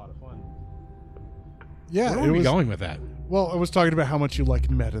 and it was a lot of fun. Yeah. Where are we going with that? Well, I was talking about how much you like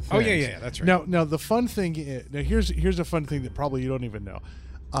meta things. Oh, yeah, that's right. Now the fun thing is, here's a fun thing that probably you don't even know.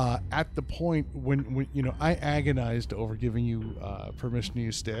 At the point when I agonized over giving you permission to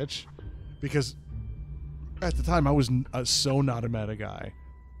use Stitch, because at the time I was so not a meta guy.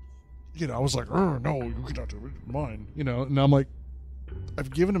 I was like, oh, no, you cannot do it, mine. And I'm like,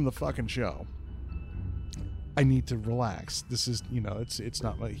 I've given him the fucking show. I need to relax. This is, it's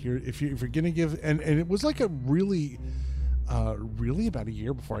not like here. If you're gonna give, and it was a really about a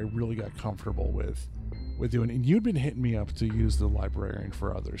year before I really got comfortable with doing. And you'd been hitting me up to use the librarian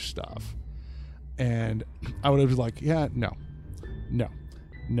for other stuff, and I would have been like, yeah, no.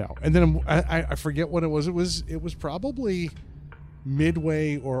 And then I forget what it was. It was probably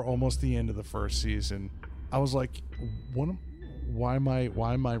midway or almost the end of the first season. I was like, why am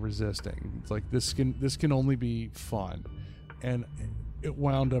I resisting? It's like this can only be fun, and it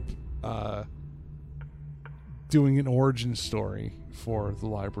wound up doing an origin story for the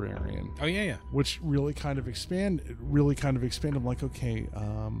librarian. Oh yeah. Which really kind of expanded. I'm like, okay,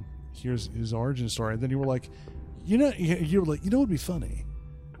 here's his origin story, and then you were like, it'd be funny.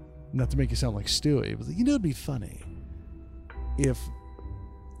 Not to make you sound like Stewie, but it'd be funny if,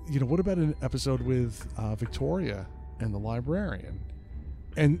 what about an episode with Victoria and the librarian?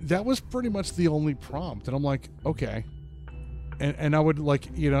 And that was pretty much the only prompt. And I'm like, okay. And I would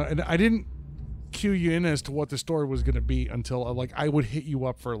and I didn't cue you in as to what the story was going to be until I would hit you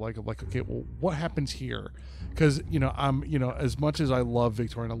up for okay, well, what happens here? Because, I'm, as much as I love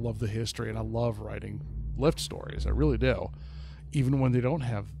Victoria and I love the history and I love writing lift stories, I really do, even when they don't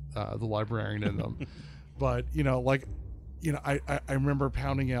have the librarian in them. But I remember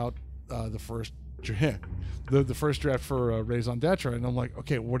pounding out the first draft for Raison d'etre, and I'm like,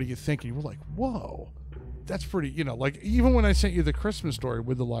 okay, what do you think? And you were like, whoa, that's pretty. Even when I sent you the Christmas story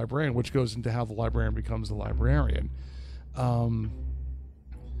with the librarian, which goes into how the librarian becomes the librarian,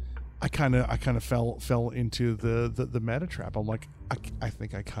 I kind of fell into the meta trap. I'm like, I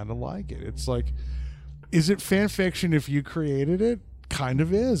think I kind of like it. It's like, is it fan fiction if you created it? Kind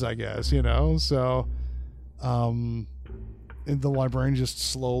of is, I guess, you know. So, and the Librarian just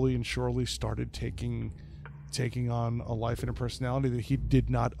slowly and surely started taking on a life and a personality that he did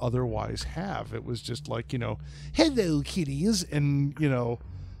not otherwise have. It was just like, you know, hello kitties, and you know,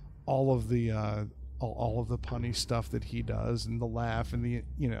 all of the punny stuff that he does, and the laugh, and the,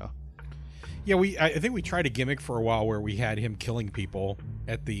 you know. Yeah, I think we tried a gimmick for a while where we had him killing people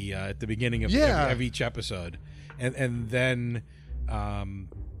at the beginning of each episode, and then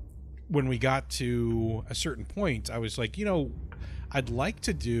when we got to a certain point, I was like, you know, I'd like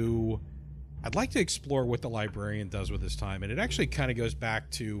to explore what the Librarian does with his time, and it actually kind of goes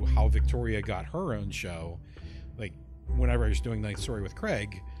back to how Victoria got her own show. Like, whenever I was doing Ninth Story with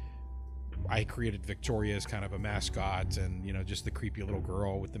Craig, I created Victoria as kind of a mascot, and, you know, just the creepy little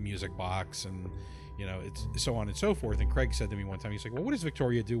girl with the music box, and, you know, it's so on and so forth. And Craig said to me one time, he's like, well, what does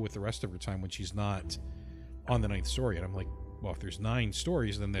Victoria do with the rest of her time when she's not on the Ninth Story? And I'm like, well, if there's 9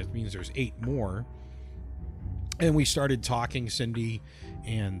 stories, then that means there's 8 more. And we started talking, Cindy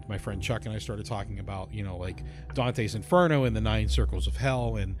and my friend Chuck and I started talking about, you know, like Dante's Inferno and the 9 circles of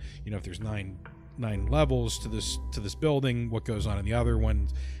hell, and, you know, if there's nine levels to this building, what goes on in the other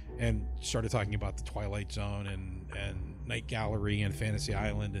ones, and started talking about the Twilight Zone and Night Gallery and Fantasy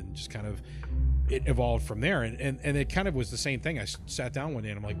Island, and just kind of it evolved from there. And it kind of was the same thing. I sat down one day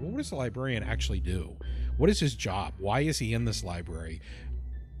and I'm like, well, what does the Librarian actually do? What is his job? Why is he in this library?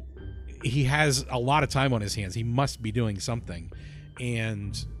 He has a lot of time on his hands. He must be doing something.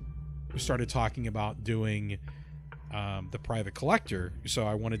 And we started talking about doing the Private Collector. So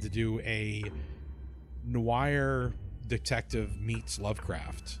I wanted to do a noir detective meets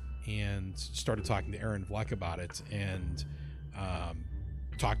Lovecraft, and started talking to Aaron Vleck about it, and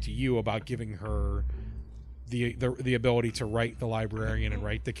talked to you about giving her the ability to write the Librarian and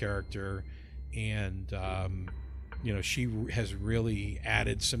write the character. And you know, she has really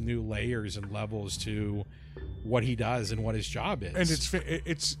added some new layers and levels to what he does and what his job is. And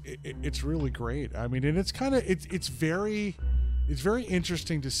it's really great. I mean, and it's kind of it's very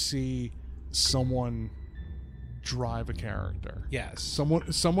interesting to see someone drive a character. Yes.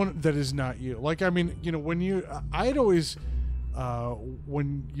 Someone that is not you. Like, I mean, you know, I had always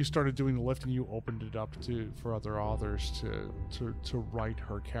when you started doing the lift and you opened it up for other authors to write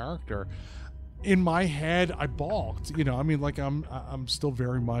her character, in my head I balked. You know, I mean, like, I'm still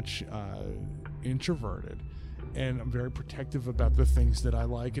very much introverted, and I'm very protective about the things that I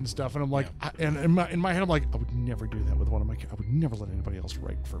like and stuff. And I'm like, and in my head I'm like, I would never do that with one of my. I would never let anybody else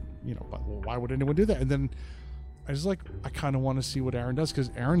write for, you know. But well, why would anyone do that? And then I was like, I kind of want to see what Aaron does, because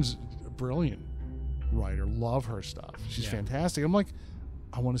Aaron's a brilliant writer. Love her stuff. She's fantastic. I'm like,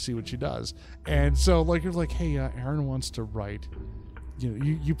 I want to see what she does. And so, like, you're like, hey, Aaron wants to write. You know,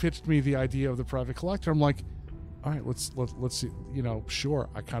 you pitched me the idea of the Private Collector. I'm like, all right, let's see. You know, sure.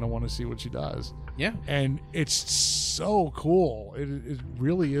 I kind of want to see what she does. Yeah. And it's so cool. It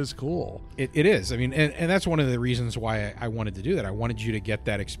really is cool. It is. I mean, and that's one of the reasons why I wanted to do that. I wanted you to get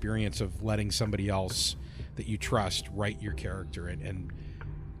that experience of letting somebody else that you trust write your character, and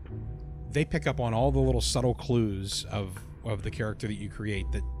they pick up on all the little subtle clues of the character that you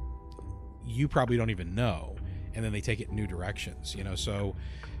create that you probably don't even know, and then they take it in new directions, you know. So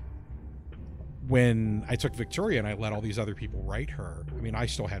when I took Victoria and I let all these other people write her, I mean, I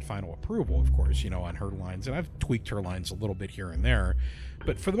still had final approval, of course, you know, on her lines, and I've tweaked her lines a little bit here and there,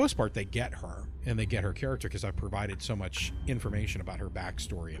 but for the most part they get her, and they get her character because I've provided so much information about her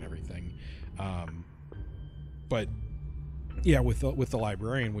backstory and everything. But yeah, with the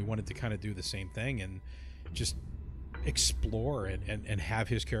Librarian, we wanted to kind of do the same thing and just explore it and have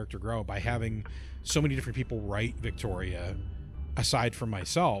his character grow by having so many different people write Victoria. Aside from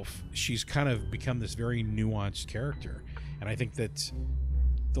myself, she's kind of become this very nuanced character, and I think that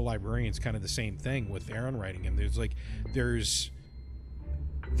the Librarian's kind of the same thing with Aaron writing him. There's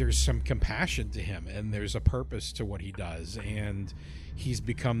some compassion to him, and there's a purpose to what he does, and he's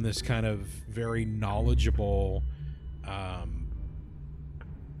become this kind of very knowledgeable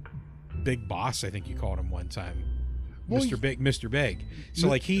big boss, I think you called him one time. Well, Mr. Big. So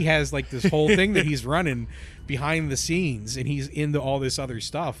like he has like this whole thing that he's running behind the scenes, and he's into all this other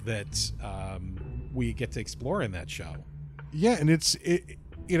stuff that we get to explore in that show. Yeah, and it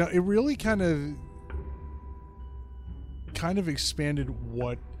really kind of expanded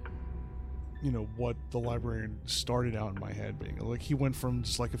what the Librarian started out in my head being. Like, he went from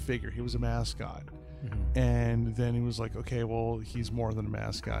just like a figure, he was a mascot. Mm-hmm. And then he was like, okay, well, he's more than a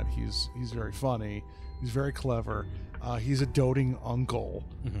mascot. He's very funny. He's very clever. He's a doting uncle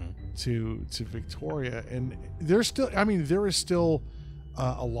Mm-hmm. to Victoria, and there's still, I mean, there is still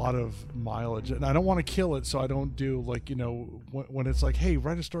a lot of mileage, and I don't want to kill it, so I don't do like, you know, when it's like, hey,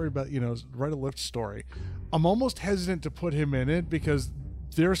 write a story about, you know, write a Lift story. I'm almost hesitant to put him in it because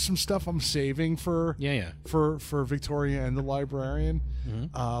there's some stuff I'm saving for for Victoria and the Librarian,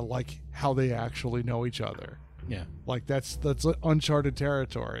 like how they actually know each other. Yeah, like that's uncharted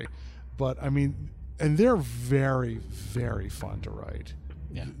territory, but I mean, and they're very, very fun to write.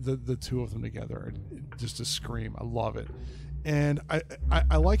 Yeah, the two of them together are just a scream. I love it. And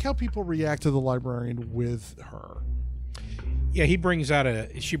I like how people react to the Librarian with her. Yeah, she brings out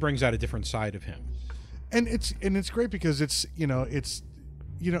a different side of him. And it's great because it's, you know,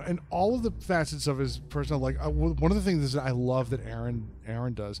 and all of the facets of his personal, like one of the things that I love that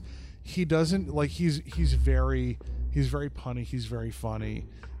Aaron does, he doesn't, like, he's very punny, he's very funny,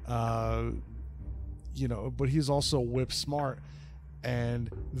 you know, but he's also whip smart. And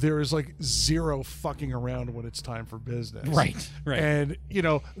there is like zero fucking around when it's time for business. Right. And, you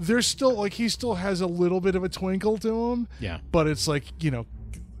know, there's still, like, he still has a little bit of a twinkle to him. Yeah. But it's like, you know,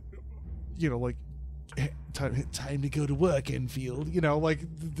 like, time to go to work, Enfield. You know, like,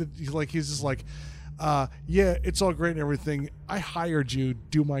 he's just like, yeah, it's all great and everything. I hired you,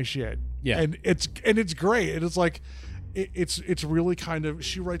 do my shit. Yeah. And it's great. And it's like, it's really kind of,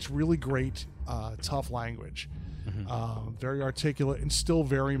 she writes really great, tough language. Mm-hmm. Very articulate and still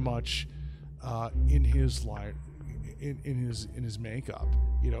very much in his life, in his makeup.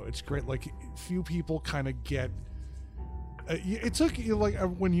 You know, it's great. Like, few people kind of get. It took you, like,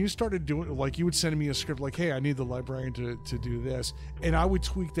 when you started doing, like, you would send me a script like, hey, I need the Librarian to do this, and I would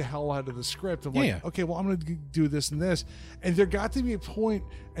tweak the hell out of the script. I'm like, okay, well, I'm going to do this and this, and there got to be a point,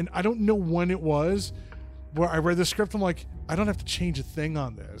 and I don't know when it was, where I read the script. I'm like, I don't have to change a thing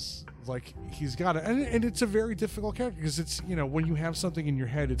on this. Like, he's got it, and it's a very difficult character because it's, you know, when you have something in your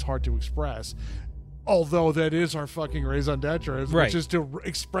head, it's hard to express. Although that is our fucking raison d'etre, which is to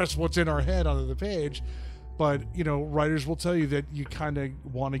express what's in our head onto the page. But, you know, writers will tell you that you kind of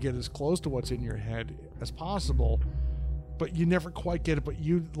want to get as close to what's in your head as possible, but you never quite get it. But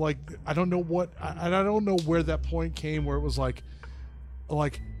you, like, I don't know where that point came where it was like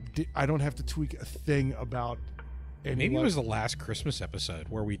I don't have to tweak a thing about. Maybe it was the last Christmas episode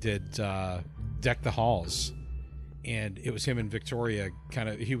where we did Deck the Halls, and it was him and Victoria. Kind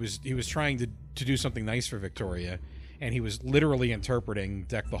of, he was trying to do something nice for Victoria, and he was literally interpreting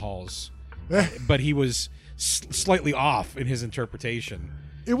Deck the Halls, but he was slightly off in his interpretation.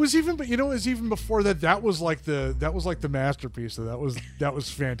 It was even, but you know, it was even before that. That was like the masterpiece. So that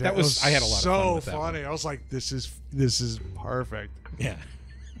was fantastic. I had a lot of fun with that. So funny. I was like, this is perfect. Yeah.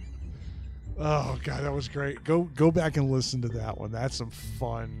 Oh God, that was great. Go back and listen to that one. That's some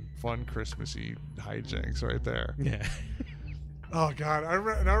fun Christmassy hijinks right there. Yeah. Oh God, I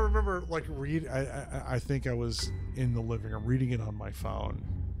remember like I think I was in the living room reading it on my phone,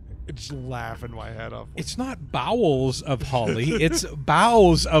 just laughing my head off. It's not bowels of holly; it's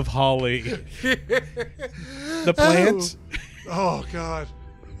boughs of holly. The plants. Oh God.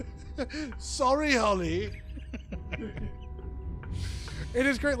 Sorry, Holly. It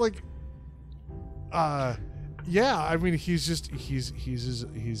is great. Like. Yeah, I mean, he's his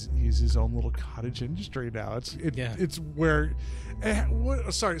own little cottage industry now. It's where.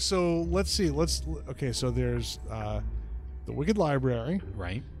 Sorry. So let's see. Okay. So there's the Wicked Library.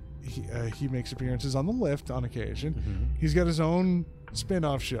 Right. He makes appearances on the Lift on occasion. Mm-hmm. He's got his own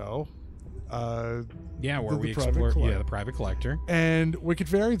spin-off show. Where we explore the Private Collector and Wicked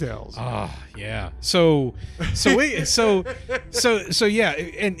Fairy Tales. Yeah. So yeah,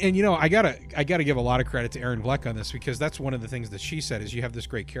 and you know, I gotta give a lot of credit to Erin Vleck on this, because that's one of the things that she said is you have this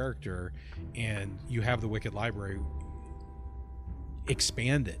great character and you have the Wicked Library.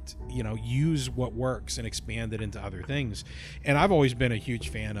 Expand it, you know, use what works and expand it into other things. And I've always been a huge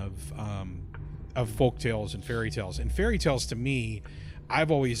fan of folk tales and fairy tales. And fairy tales, to me,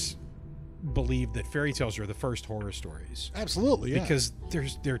 I've always believed that fairy tales are the first horror stories. Absolutely, yeah. Because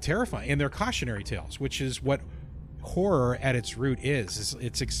they're terrifying and they're cautionary tales, which is what horror at its root is.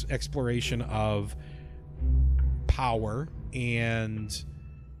 It's exploration of power and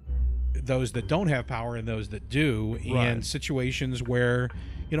those that don't have power and those that do, and situations where,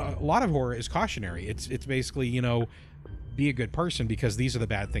 you know, a lot of horror is cautionary. It's basically, you know, be a good person because these are the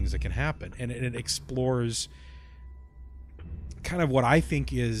bad things that can happen, and it explores kind of what I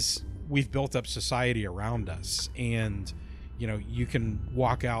think is we've built up society around us, and you know, you can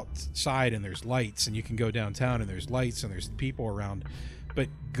walk outside and there's lights, and you can go downtown and there's lights and there's people around, But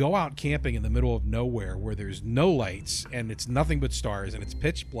go out camping in the middle of nowhere where there's no lights and it's nothing but stars and it's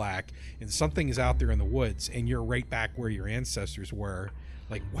pitch black and something is out there in the woods and you're right back where your ancestors were.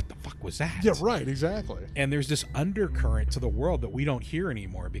 Like, what the fuck was that? Yeah, right, exactly. And there's this undercurrent to the world that we don't hear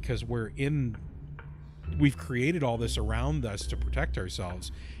anymore because we've created all this around us to protect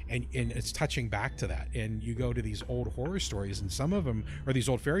ourselves, and it's touching back to that. And you go to these old horror stories, and some of them, or these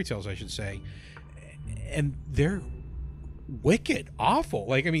old fairy tales, I should say, and they're wicked, awful.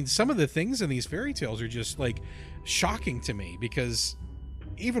 Like, I mean, some of the things in these fairy tales are just like shocking to me because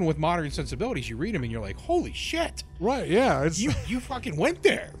even with modern sensibilities, you read them and you're like, holy shit. Right, yeah. You fucking went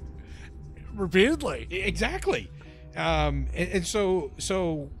there. Repeatedly. Exactly. And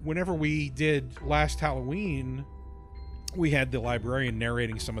so whenever we did last Halloween, we had the librarian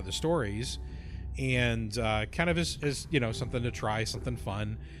narrating some of the stories and kind of as you know, something to try, something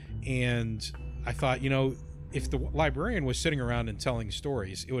fun. And I thought, you know, if the librarian was sitting around and telling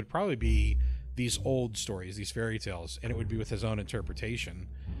stories, it would probably be these old stories, these fairy tales, and it would be with his own interpretation.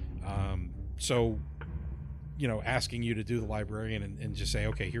 So, you know, asking you to do the librarian and just say,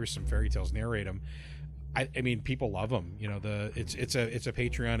 okay, here's some fairy tales, narrate them. I mean, people love them. You know, it's a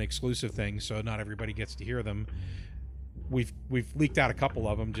Patreon exclusive thing, so not everybody gets to hear them. We've leaked out a couple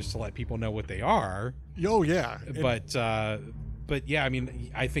of them just to let people know what they are. Oh yeah, but yeah, I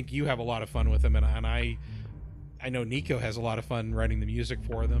mean, I think you have a lot of fun with them, and I know Nico has a lot of fun writing the music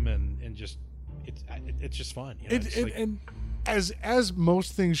for them, and just it's just fun. You know? And as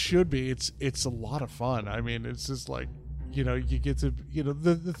most things should be, it's a lot of fun. I mean, it's just like, you know, you get to, you know,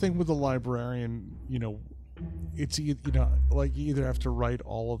 the thing with the librarian, you know, it's, you know, like you either have to write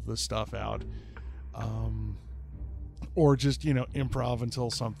all of the stuff out, or just, you know, improv until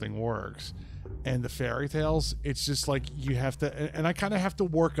something works. And the fairy tales, it's just like you have to, and I kind of have to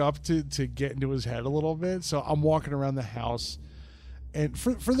work up to get into his head a little bit. So I'm walking around the house, and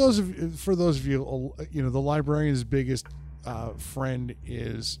for those of you, you know, the librarian's biggest friend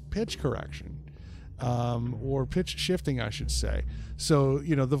is pitch correction, or pitch shifting, I should say. So,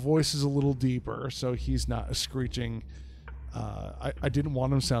 you know, the voice is a little deeper, so he's not a screeching. I didn't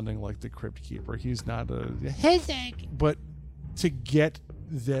want him sounding like the Crypt Keeper. He's not a hey, but to get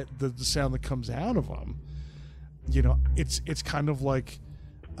that the sound that comes out of him, you know, it's kind of like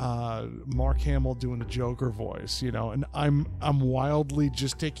Mark Hamill doing the Joker voice, you know, and I'm wildly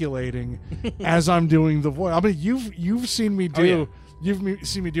gesticulating as I'm doing the voice. I mean, you've seen me do. Oh, yeah. You've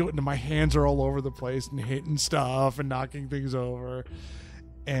seen me do it, and my hands are all over the place and hitting stuff and knocking things over,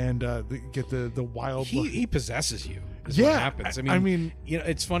 and get the wild. He possesses you. Is Yeah, what happens. I mean, you know,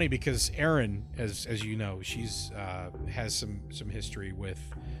 it's funny because Erin, as you know, she's has some history with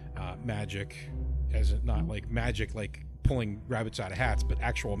magic, as not like magic like pulling rabbits out of hats, but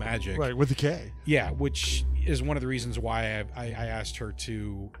actual magic. Right, with the K. Yeah, which is one of the reasons why I asked her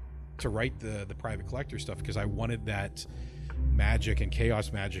to write the private collector stuff, because I wanted that magic and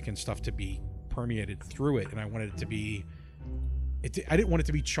chaos magic and stuff to be permeated through it, and I wanted it to be. I didn't want it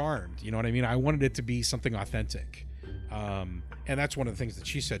to be charmed. You know what I mean? I wanted it to be something authentic. And that's one of the things that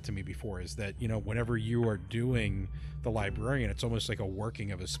she said to me before, is that, you know, whenever you are doing the librarian, it's almost like a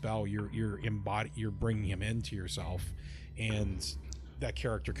working of a spell. You're bringing him into yourself, and that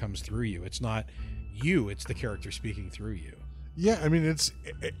character comes through you. It's not you, it's the character speaking through you. Yeah, I mean,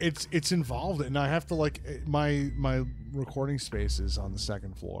 it's involved, and I have to, like, my recording space is on the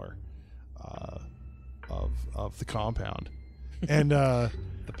second floor of the compound, and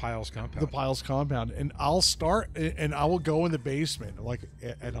The Pyles compound. The Pyles compound, and I'll start, and I will go in the basement, like,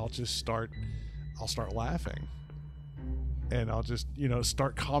 and I'll start laughing, and I'll just, you know,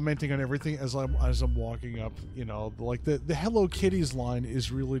 start commenting on everything as I'm walking up. You know, like the Hello Kitties line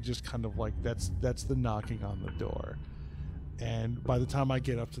is really just kind of like that's the knocking on the door, and by the time I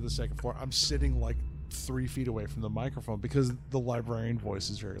get up to the second floor, I'm sitting like 3 feet away from the microphone because the librarian voice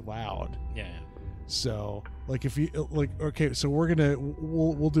is very loud. Yeah. So, like, if you like, okay, so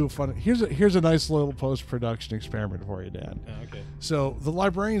we'll do a fun. Here's a nice little post-production experiment for you, Dan. Oh, okay. So the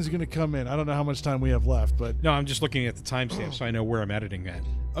librarian's going to come in. I don't know how much time we have left, but No, I'm just looking at the timestamp so I know where I'm editing at.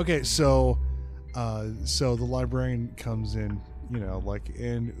 okay. So the librarian comes in, you know, like,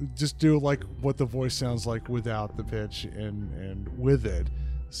 and just do like what the voice sounds like without the pitch and with it.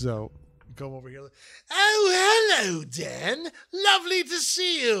 So come over here. Oh, hello, Dan. Lovely to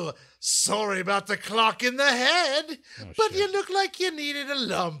see you. Sorry about the clock in the head, but shit. you look like you needed a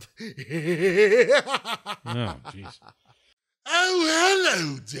lump. Oh, jeez. Oh,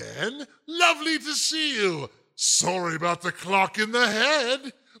 hello, Dan. Lovely to see you. Sorry about the clock in the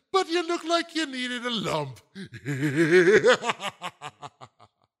head, but you look like you needed a lump.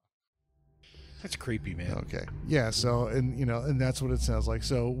 That's creepy, man. Okay. Yeah. So, and that's what it sounds like.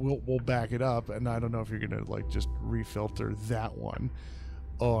 So we'll back it up, and I don't know if you're gonna like just refilter that one,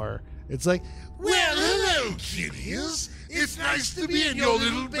 or it's like, Well, hello, kiddies. It's nice to be in your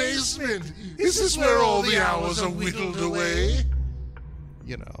little basement. Is this where all the hours are whittled away?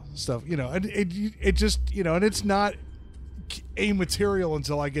 Stuff. And it just, and it's not material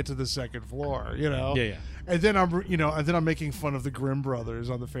until I get to the second floor. Yeah. And then I'm making fun of the Grimm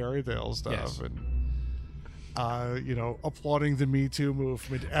brothers on the fairy tale stuff, and applauding the Me Too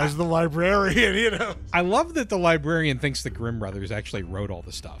movement as the librarian. I love that the librarian thinks the Grimm brothers actually wrote all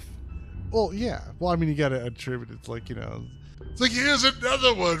the stuff. Well, yeah. Well, I mean, you got to attribute it. It's like, It's like, here's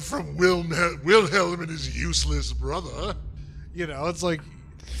another one from Wilhelm and his useless brother. It's like.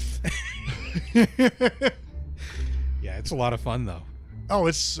 Yeah, it's a lot of fun though. Oh,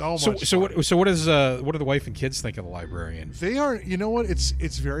 it's so much. So what do the wife and kids think of the librarian? They are. You know what? It's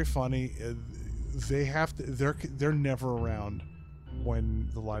very funny. They have to. They're never around when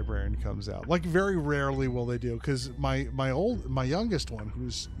the librarian comes out. Like, very rarely will they do, because my youngest one,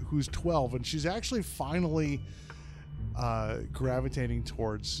 who's 12, and she's actually finally gravitating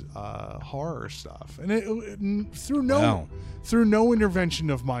towards horror stuff, and through no intervention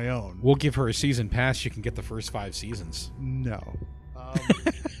of my own. We'll give her a season pass. She can get the first 5 seasons. No.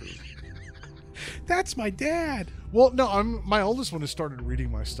 That's my dad. Well, no, my oldest one has started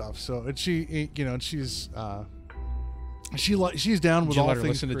reading my stuff, so she's down with Did you all let her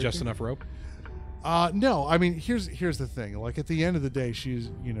things listen to creepy. Just Enough Rope? No, I mean, here's the thing. Like, at the end of the day, she's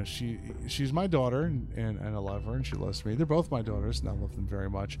my daughter, and I love her, and she loves me. They're both my daughters, and I love them very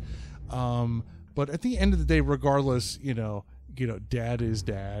much. But at the end of the day, regardless, dad is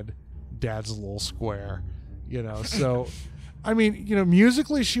dad. Dad's a little square, So, I mean,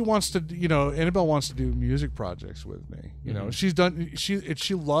 musically, she wants to. Annabelle wants to do music projects with me. She's done.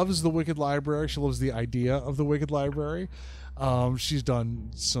 She loves the Wicked Library. She loves the idea of the Wicked Library. She's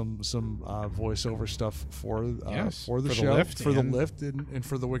done some voiceover stuff for the show, for the Lift, and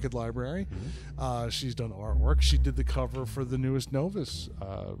for the Wicked Library. She's done artwork. She did the cover for the newest Novus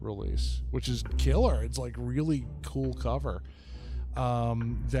release, which is killer. It's like really cool cover.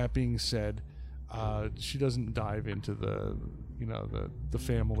 That being said, she doesn't dive into the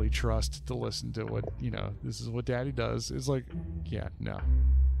family trust to listen to what this is what Daddy does. It's like, yeah, no.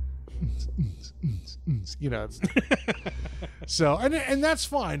 It's so and that's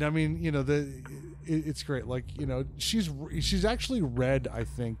fine. I mean, it's great. Like, she's actually read, I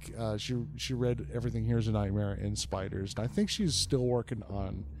think she read Everything Here's a Nightmare and Spiders, and I think she's still working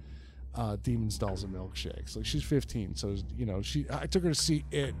on Demons, Dolls, and Milkshakes. Like, she's 15, so I took her to see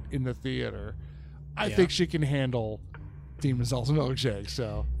it in the theater. I think she can handle Demons, Dolls, and Milkshakes.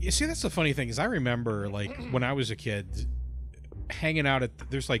 So you see, that's the funny thing is, I remember, like, when I was a kid, hanging out at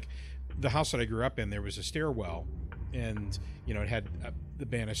there's like the house that I grew up in, there was a stairwell, and it had the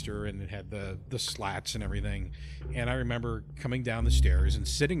banister, and it had the slats and everything, and I remember coming down the stairs and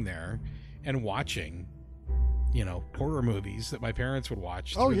sitting there and watching horror movies that my parents would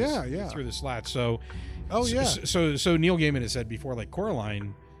watch through the slats. So so Neil Gaiman has said before, like,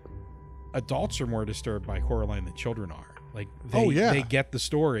 Coraline, adults are more disturbed by Coraline than children are. Like, they get the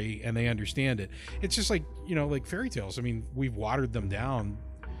story and they understand it. It's just like, like fairy tales. I mean, we've watered them down.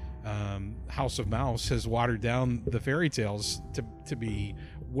 House of Mouse has watered down the fairy tales to be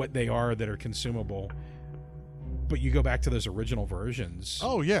what they are, that are consumable. But you go back to those original versions.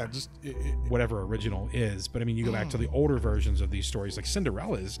 Oh yeah, whatever original is. But I mean, you go back to the older versions of these stories. Like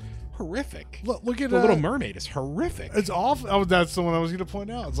Cinderella is horrific. Look at The Little Mermaid is horrific. It's awful. Oh, that's the one I was going to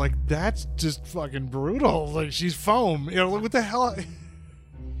point out. It's like, that's just fucking brutal. Like, she's foam. Like, what the hell?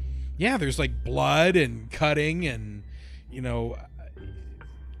 Yeah, there's like blood and cutting and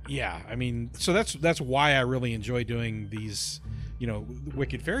yeah. I mean, so that's why I really enjoy doing these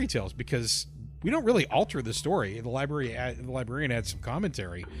wicked fairy tales, because we don't really alter the story. The librarian adds some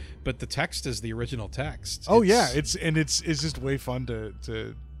commentary, but the text is the original text. It's just way fun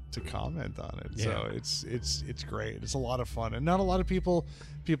to comment on it. Yeah. So it's great. It's a lot of fun, and not a lot of people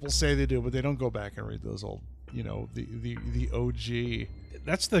say they do, but they don't go back and read those old, the OG.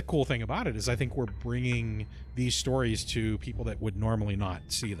 That's the cool thing about it, is I think we're bringing these stories to people that would normally not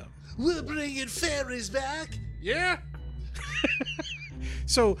see them. We're bringing fairies back. Yeah.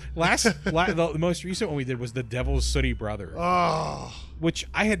 So the most recent one we did was The Devil's Sooty Brother, which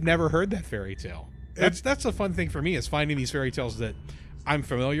I had never heard that fairy tale. That's a fun thing for me, is finding these fairy tales that I'm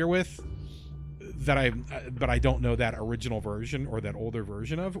familiar with, but I don't know that original version or that older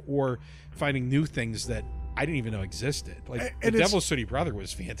version of, or finding new things that I didn't even know existed. Like The Devil's Sooty Brother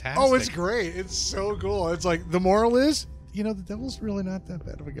was fantastic. Oh, it's great. It's so cool. It's like, the moral is, the devil's really not that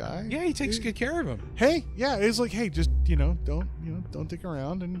bad of a guy. Yeah, he takes good care of him. Hey, yeah, it's like, hey, just don't dick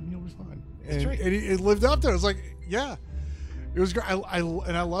around and you'll be fine. That's right. And it lived up to it. It was like, yeah, it was great. I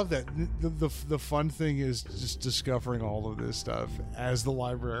love that. The fun thing is just discovering all of this stuff as the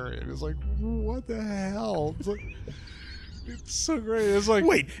librarian. It's like, what the hell? It's like, it's so great. It's like,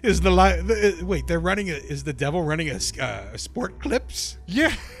 wait, is they're running is the devil running a sport clips?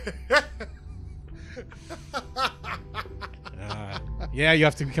 Yeah. Yeah, you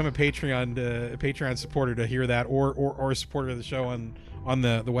have to become a Patreon supporter to hear that, or a supporter of the show on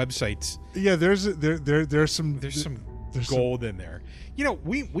the websites. Yeah, there's some gold in there.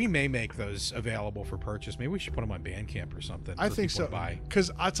 We may make those available for purchase. Maybe we should put them on Bandcamp or something. I think so.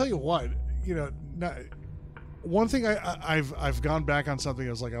 Because I'll tell you what, one thing I've gone back on something.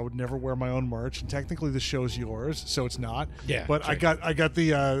 I was like, I would never wear my own merch, and technically the show's yours, so it's not. Yeah. But I got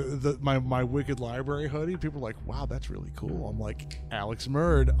the my Wicked Library hoodie. People are like, wow, that's really cool. I'm like, Alex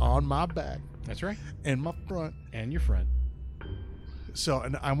Murd on my back. That's right. And my front. And your front. So,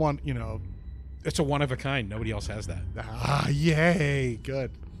 and I want, it's a one of a kind. Nobody else has that. Yay.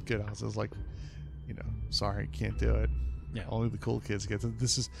 Good. I was like, sorry, can't do it. Yeah. Only the cool kids get it.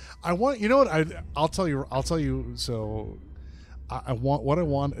 This is, I want, what I'll tell you. So I want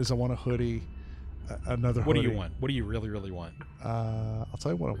a hoodie, another What hoodie. do you want? What do you really, really want? I'll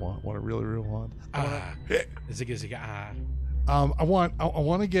tell you what I want. What I really, really want. I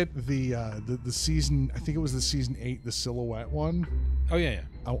want to get the season. I think it was the season 8, the silhouette one. Oh yeah.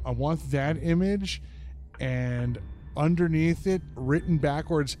 I want that image, and underneath it, written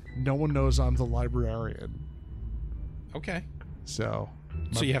backwards, no one knows I'm the librarian. Okay. So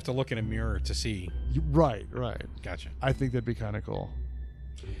you have to look in a mirror to see. Right. Gotcha. I think that'd be kind of cool.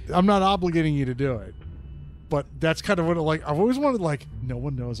 I'm not obligating you to do it, but that's kind of what I've always wanted. Like, no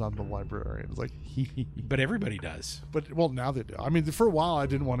one knows I'm the librarian. It's like, but everybody does. But now they do. I mean, for a while I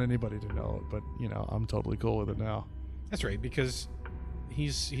didn't want anybody to know it, but I'm totally cool with it now. That's right, because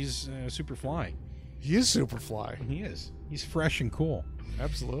he's super fly. He is super fly. He is. He's fresh and cool.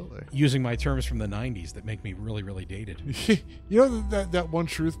 Absolutely. Using my terms from the 90s that make me really, really dated. that one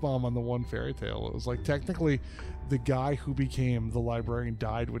truth bomb on the one fairy tale, it was like, technically the guy who became the librarian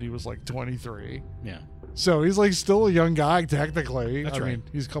died when he was like 23. Yeah. So he's like still a young guy technically. That's right. I mean,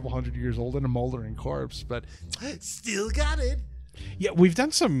 he's a couple hundred years old and a moldering corpse, but still got it. Yeah, we've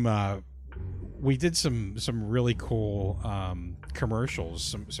done some we did some really cool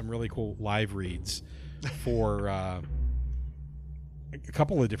commercials, some really cool live reads for a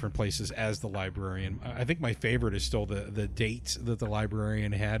couple of different places as the librarian. I think my favorite is still the date that the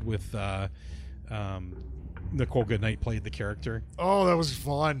librarian had with Nicole Goodnight played the character. Oh, that was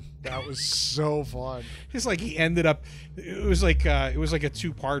fun. That was so fun. It's like he ended up. It was like a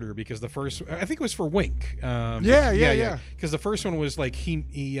 2-parter, because the first, I think it was for Wink. Yeah. Because the first one was like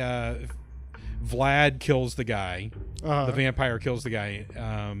he Vlad kills the guy, the vampire kills the guy,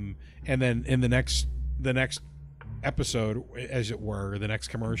 and then in the next episode, as it were, the next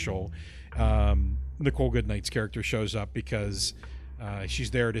commercial, Nicole Goodnight's character shows up because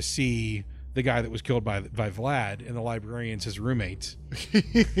she's there to see the guy that was killed by Vlad, and the librarian's his roommate.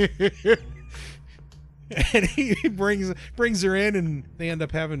 And he brings her in, and they end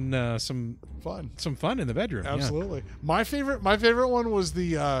up having some fun in the bedroom. Absolutely. Yeah. My favorite one was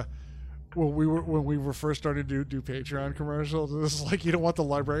the when we were first starting to do Patreon commercials. This is like, you don't want the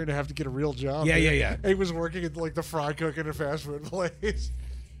librarian to have to get a real job. Yeah. He was working at like the fry cook in a fast food place.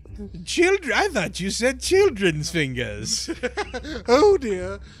 Children, I thought you said children's fingers. Oh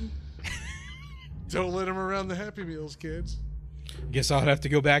dear. Don't let him around the Happy Meals, kids. Guess I'll have to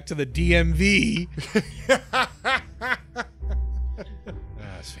go back to the DMV.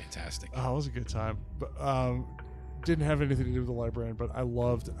 That's fantastic. Oh, it was a good time. But didn't have anything to do with the librarian, but I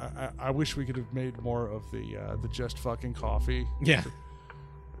loved. I wish we could have made more of the just fucking coffee. Yeah.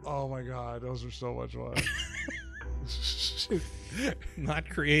 Oh my god, those are so much fun. Not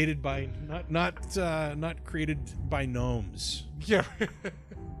created by gnomes. Yeah.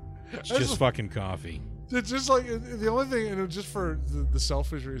 It's just fucking coffee. It's just like the only thing, and it was just for the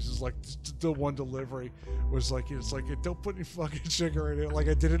selfish reasons, like the one delivery was like, it's like, don't put any fucking sugar in it. Like,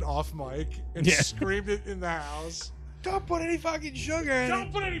 I did it off mic and screamed it in the house. Don't put any fucking sugar in it.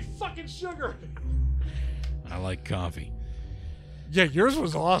 Don't put any fucking sugar in it. I like coffee. Yeah, yours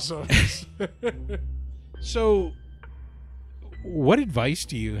was awesome. So, what advice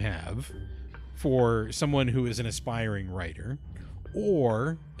do you have for someone who is an aspiring writer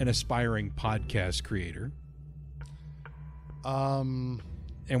or an aspiring podcast creator?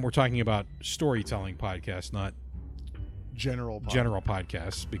 And we're talking about storytelling podcasts, not general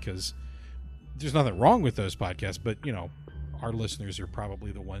podcasts, because there's nothing wrong with those podcasts, but our listeners are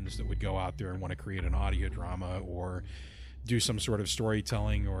probably the ones that would go out there and want to create an audio drama or do some sort of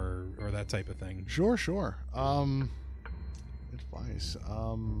storytelling or that type of thing. Sure. Advice.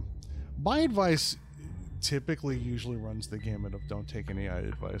 My advice typically usually runs the gamut of don't take any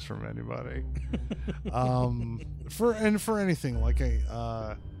advice from anybody. For anything, like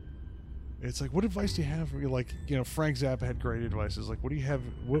it's like, what advice do you have? Like, Frank Zappa had great advice. It's like, what do you have?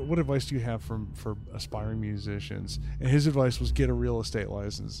 What advice do you have for aspiring musicians? And his advice was get a real estate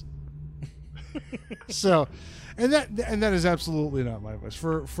license. So, and that is absolutely not my advice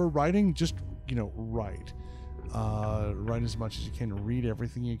for writing. Just write. Write as much as you can. Read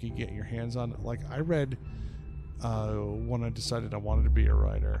everything you can get your hands on. Like, I read when I decided I wanted to be a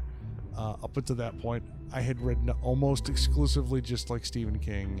writer. Up until that point, I had read almost exclusively just like Stephen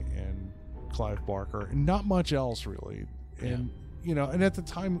King and Clive Barker, and not much else really. And and at the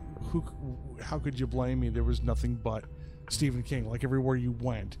time, how could you blame me? There was nothing but Stephen King, like everywhere you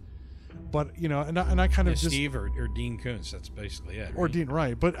went. But and I kind of just Steve or Dean Koontz. That's basically it. Right? Or Dean,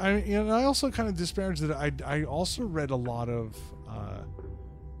 right? But I also kind of disparaged that. I also read a lot of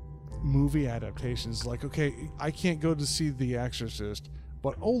movie adaptations. Like, okay, I can't go to see The Exorcist,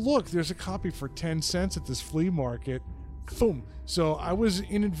 but oh look, there's a copy for 10 cents at this flea market. Boom. So I was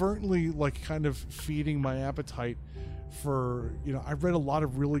inadvertently like kind of feeding my appetite for, I've read a lot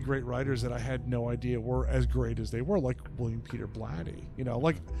of really great writers that I had no idea were as great as they were, like William Peter Blatty.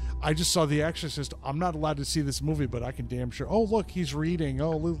 Like, I just saw The Exorcist. I'm not allowed to see this movie, but I can damn sure, oh look, he's reading,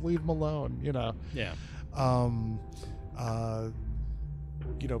 oh leave him alone. Yeah.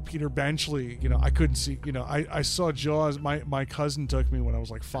 Peter Benchley, I couldn't see, I saw Jaws. My cousin took me when I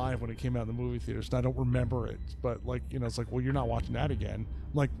was like 5 when it came out in the movie theaters, and I don't remember it, but like, it's like, well, you're not watching that again.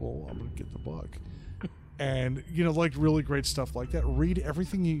 I'm like, well, I'm gonna get the book. And like really great stuff like that. Read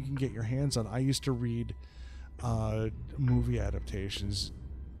everything you can get your hands on. I used to read movie adaptations,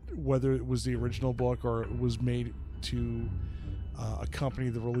 whether it was the original book or it was made to accompany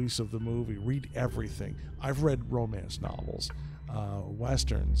the release of the movie. Read everything. I've read romance novels,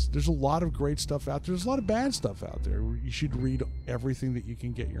 westerns. There's a lot of great stuff out there. There's a lot of bad stuff out there. You should read everything that you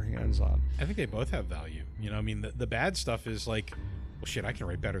can get your hands on. I think they both have value. I mean, the bad stuff is like, well, shit, I can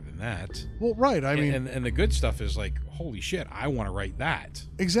write better than that. Well, right. I mean, and the good stuff is like, holy shit, I want to write that.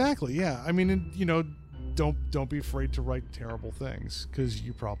 Exactly. Yeah. I mean, don't be afraid to write terrible things, because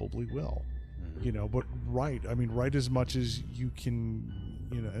you probably will. But write. I mean, write as much as you can,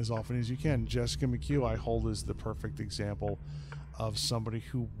 as often as you can. Jessica McHugh, I hold as the perfect example of somebody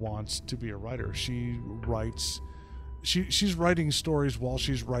who wants to be a writer. She writes. She's writing stories while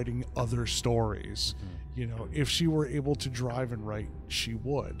she's writing other stories. If she were able to drive and write, she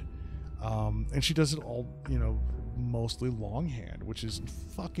would. And she does it all, mostly longhand, which is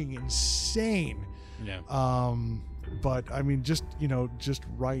fucking insane. Yeah. But I mean, just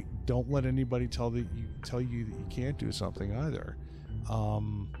write. Don't let anybody tell you that you can't do something either. For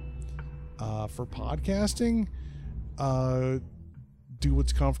podcasting, do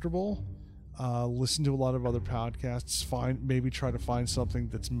what's comfortable. Listen to a lot of other podcasts. Maybe try to find something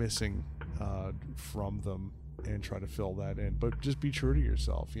that's missing from them and try to fill that in. But just be true to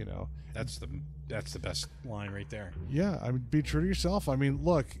yourself. That's the best line right there. Yeah, I mean, be true to yourself. I mean,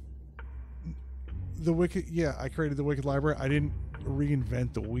 look, I created the Wicked Library. I didn't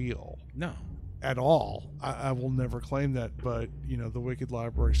reinvent the wheel. No. At all. I will never claim that, but the Wicked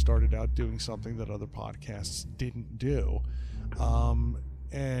Library started out doing something that other podcasts didn't do.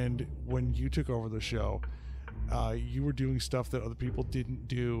 And when you took over the show, you were doing stuff that other people didn't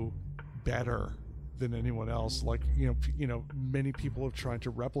do better than anyone else. Like, many people have tried to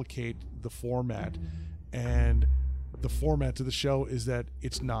replicate the format, and the format to the show is that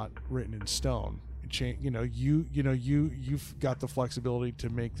it's not written in stone. You've got the flexibility to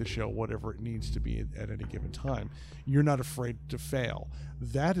make the show whatever it needs to be at any given time. You're not afraid to fail.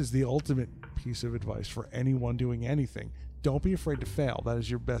 That is the ultimate piece of advice for anyone doing anything. Don't be afraid to fail. That is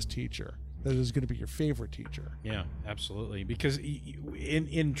your best teacher. That is going to be your favorite teacher. Yeah, absolutely. Because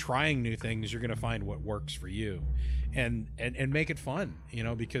in trying new things, you're going to find what works for you, and make it fun.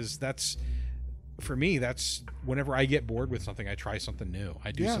 Because that's, for me, that's whenever I get bored with something, I try something new.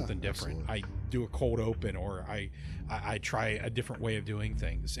 I do something different. Absolutely. I do a cold open, or I try a different way of doing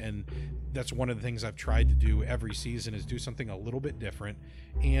things. And that's one of the things I've tried to do every season, is do something a little bit different.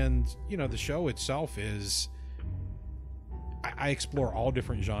 And, the show itself is, I explore all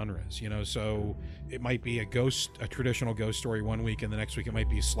different genres, so it might be a traditional ghost story one week, and the next week it might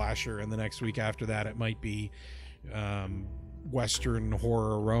be slasher, and the next week after that it might be Western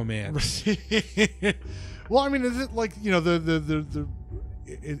horror romance. Well, I mean, is it like,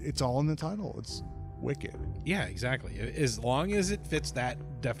 it's all in the title. It's Wicked. Yeah, exactly. As long as it fits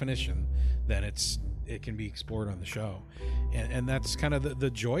that definition, then it can be explored on the show, and that's kind of the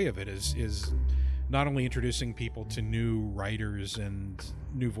joy of it is not only introducing people to new writers and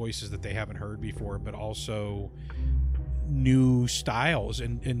new voices that they haven't heard before, but also new styles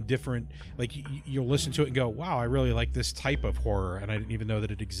and different, like you'll listen to it and go, wow, I really like this type of horror and I didn't even know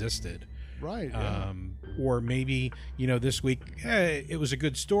that it existed. Right. Yeah. Or maybe, this week, it was a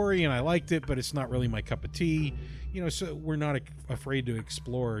good story and I liked it, but it's not really my cup of tea. So we're not afraid to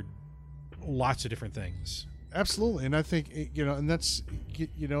explore lots of different things. Absolutely. And I think, and that's,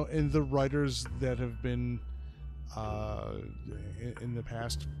 and the writers that have been in the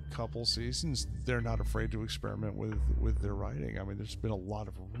past couple seasons, they're not afraid to experiment with their writing. I mean, there's been a lot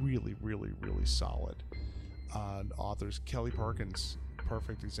of really, really, really solid authors. Kelly Perkins,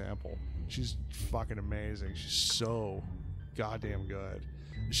 perfect example. She's fucking amazing. She's so goddamn good.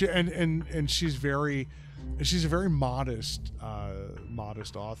 She's a very modest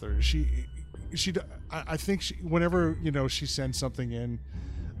author. I think whenever she sends something in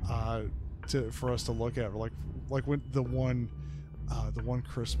for us to look at, like when the one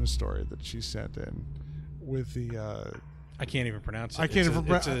Christmas story that she sent in with the I can't even pronounce it. I can't even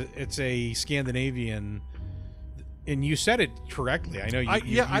pronounce it's a Scandinavian, and you said it correctly. I know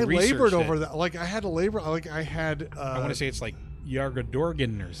you I labored over that. Like I had to labor. Like I had. I want to say it's like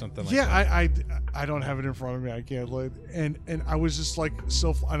Jargadorgan or something like that. Yeah, I don't have it in front of me. I can't. And I was just like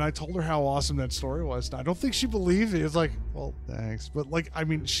and I told her how awesome that story was. And I don't think she believed it. It's like, well, thanks, but I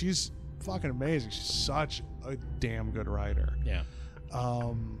mean, she's fucking amazing. She's such a damn good writer. Yeah.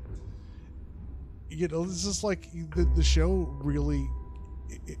 It's just like the show really.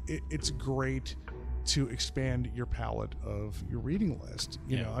 It's great to expand your palette of your reading list.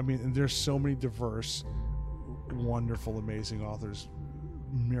 You know, I mean, and there's so many diverse, wonderful, amazing authors.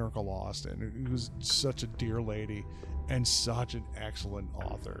 Miracle Austin, who's such a dear lady and such an excellent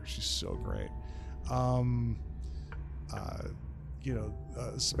author. She's so great.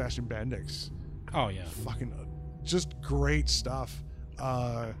 Sebastian Bendix. Oh yeah, fucking just great stuff.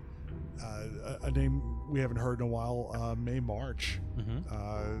 A name we haven't heard in a while, Mae March.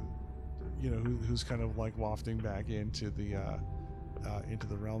 Who's kind of like wafting back into the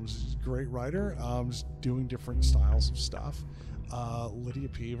realms. She's a great writer. Just doing different styles of stuff. Lydia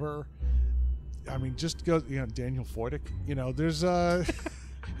Peaver. I mean, just go. Daniel Foytik. There's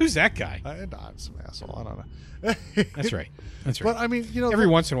who's that guy? I'm some asshole. I don't know. That's right. But I mean, every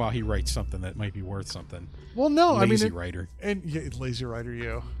once in a while he writes something that might be worth something. Well, no, lazy writer. And lazy writer,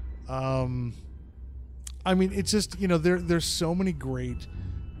 you. I mean, it's just there's so many great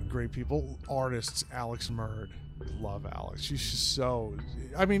people, artists. Alex Murd, love Alex. She's just so.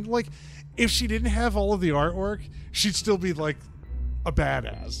 I mean, if she didn't have all of the artwork, she'd still be like a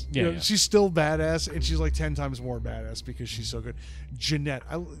badass. Yeah. She's still badass, and she's like 10 times more badass because she's so good. Jeanette,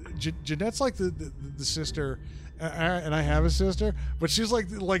 Jeanette's like the sister, and I have a sister, but she's like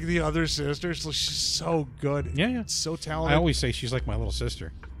the other sister. So she's so good. Yeah. So talented. I always say she's like my little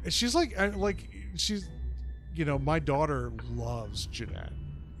sister. She's she's, my daughter loves Jeanette.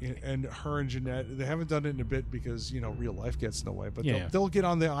 And her and Jeanette, they haven't done it in a bit because real life gets in the way. But they'll get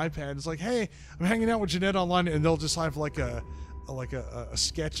on the iPad. It's like, hey, I'm hanging out with Jeanette online, and they'll just have like a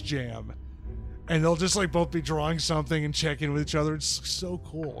sketch jam, and they'll just both be drawing something and checking with each other. It's so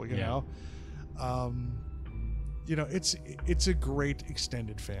cool, you know. It's a great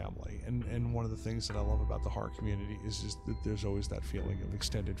extended family, and one of the things that I love about the horror community is just that there's always that feeling of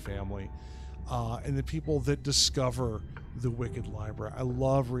extended family. And the people that discover the Wicked Library. I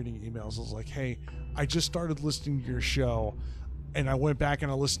love reading emails. I was like, hey, I just started listening to your show, and I went back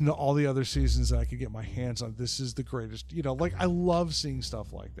and I listened to all the other seasons that I could get my hands on. This is the greatest. I love seeing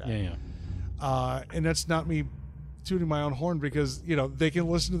stuff like that. Yeah. And that's not me tooting my own horn because, they can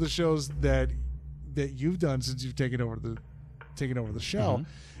listen to the shows that you've done since you've taken over the show,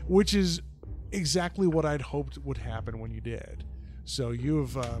 which is exactly what I'd hoped would happen when you did. So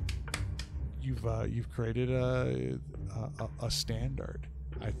you've created a standard,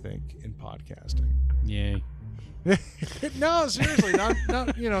 I think, in podcasting. Yay. No, seriously,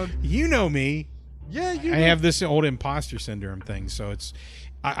 not You know me. Yeah, I have this old imposter syndrome thing, so it's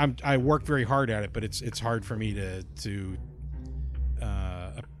I work very hard at it, but it's hard for me to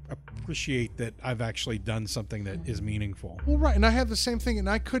appreciate that I've actually done something that is meaningful. Well, right, and I have the same thing, and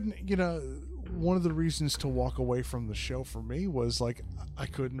I couldn't, one of the reasons to walk away from the show for me was I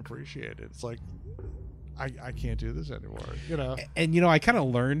couldn't appreciate it. It's like I can't do this anymore, And I kind of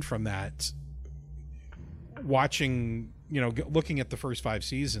learned from that watching, looking at the first 5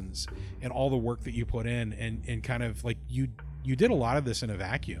 seasons and all the work that you put in, and kind of like you you did a lot of this in a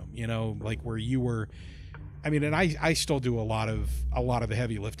vacuum, you know, like where you were, I mean, and I still do a lot of the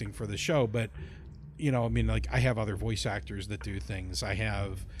heavy lifting for the show, but you know, I mean, like I have other voice actors that do things. I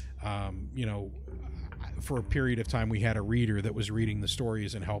have, you know, for a period of time we had a reader that was reading the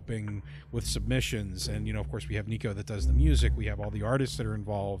stories and helping with submissions, and you know, of course we have Nico that does the music. We have all the artists that are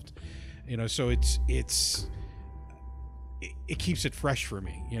involved, you know, so it keeps it fresh for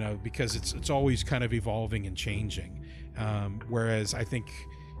me, you know, because it's always kind of evolving and changing. Whereas I think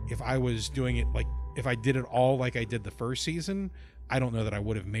if I was doing it like if I did it all like I did the first season, I don't know that I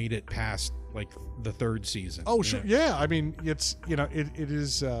would have made it past like the third season. Oh, sure. Yeah. I mean, it's, you know, it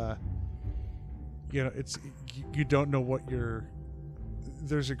is, you know, it's, you don't know what you're,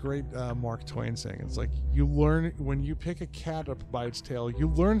 there's a great Mark Twain saying, it's like you learn when you pick a cat up by its tail, you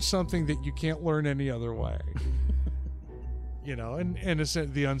learn something that you can't learn any other way. You know, and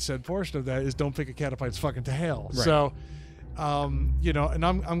the unsaid portion of that is don't pick a cat up by its fucking tail. Right. So, you know, and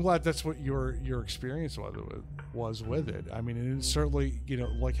I'm glad that's what your experience was with it. I mean, and it's certainly, you know,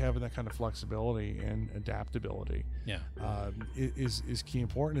 like having that kind of flexibility and adaptability. Yeah, is key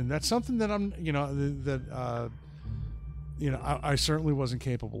important, and that's something that I'm, you know, you know, I certainly wasn't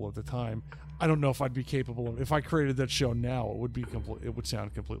capable at the time. I don't know if I'd be capable of, if I created that show now, it would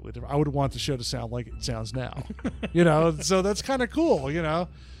sound completely different. I would want the show to sound like it sounds now, you know, so that's kind of cool, you know.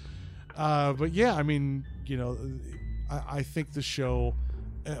 But yeah, I mean, you know, I think the show,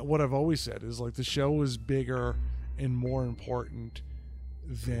 what I've always said is like the show is bigger and more important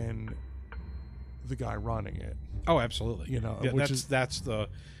than the guy running it. Oh, absolutely. You know, yeah, that's the,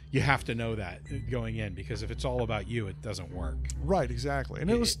 you have to know that going in, because if it's all about you, it doesn't work. Right. Exactly.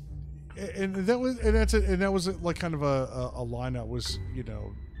 And it was, and that was like kind of a line that was, you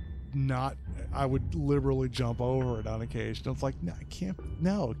know, not, I would liberally jump over it on occasion. It's like, no, I can't,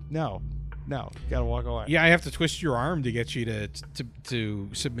 no, gotta walk away. Yeah, I have to twist your arm to get you to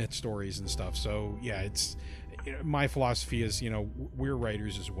submit stories and stuff. So yeah, it's, my philosophy is, you know, we're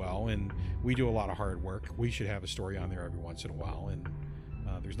writers as well, and we do a lot of hard work. We should have a story on there every once in a while, and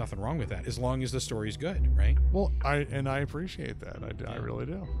there's nothing wrong with that as long as the story's good, right? Well, I appreciate that. I really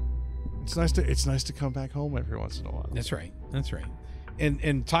do. It's nice to come back home every once in a while. That's right.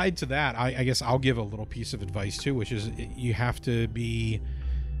 And tied to that, I guess I'll give a little piece of advice too, which is you have to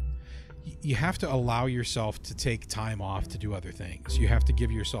allow yourself to take time off to do other things. You have to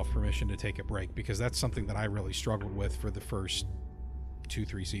give yourself permission to take a break, because that's something that I really struggled with for the first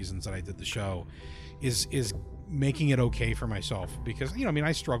 2-3 seasons that I did the show, is making it okay for myself, because, you know, I mean,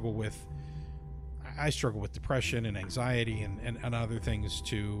 I struggle with depression and anxiety and other things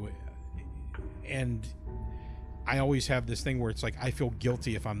too. And I always have this thing where it's like, I feel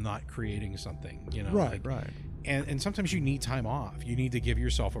guilty if I'm not creating something, you know? Right. And sometimes you need time off. You need to give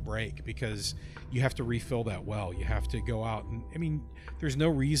yourself a break, because you have to refill that well. You have to go out and, I mean, there's no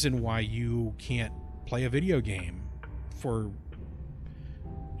reason why you can't play a video game for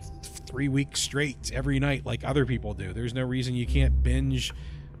 3 weeks straight every night like other people do. There's no reason you can't binge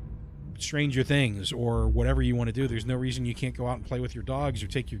Stranger Things or whatever you want to do. There's no reason you can't go out and play with your dogs or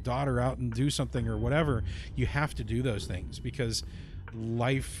take your daughter out and do something or whatever. You have to do those things, because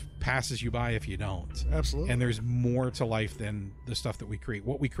life passes you by if you don't. Absolutely. And there's more to life than the stuff that we create.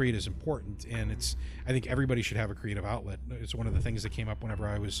 What we create is important, and I think everybody should have a creative outlet. It's one of the things that came up whenever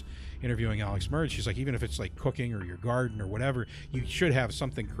I was interviewing Alex Merge. She's like, even if it's like cooking or your garden or whatever, you should have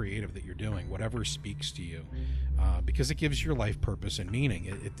something creative that you're doing, whatever speaks to you, because it gives your life purpose and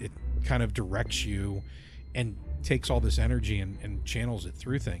meaning. It kind of directs you and takes all this energy and channels it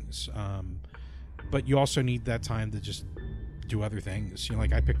through things. But you also need that time to just do other things. You know,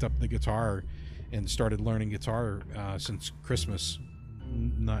 like I picked up the guitar and started learning guitar since Christmas.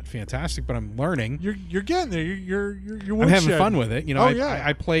 Not fantastic, but I'm learning. You're getting there. You're I'm having fun with it. You know, oh,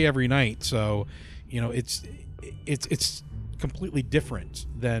 I play every night, so you know it's completely different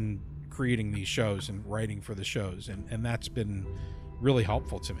than creating these shows and writing for the shows, and that's been really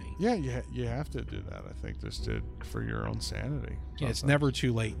helpful to me. Yeah, you have to do that, I think, just for your own sanity. Yeah, it's never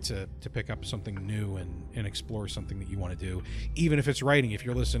too late to pick up something new and explore something that you want to do, even if it's writing. If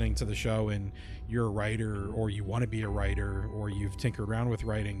you're listening to the show and you're a writer, or you want to be a writer, or you've tinkered around with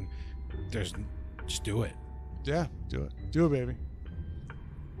writing, just do it. Yeah, do it, baby.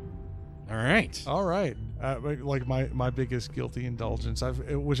 All right. Like my biggest guilty indulgence,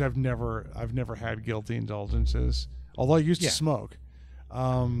 I've never had guilty indulgences, although I used to smoke,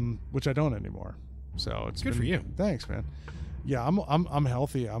 which I don't anymore. So it's good for you. Thanks, man. Yeah, I'm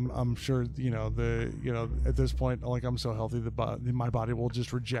healthy. I'm sure, you know, at this point, like, I'm so healthy my body will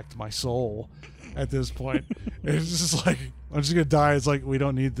just reject my soul at this point. It's just like, I'm just gonna die. It's like, we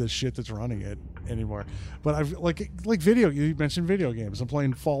don't need the shit that's running it. anymore. But I've like video. You mentioned video games. I'm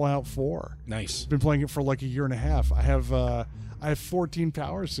playing Fallout 4. Nice. Been playing it for like a year and a half. I have 14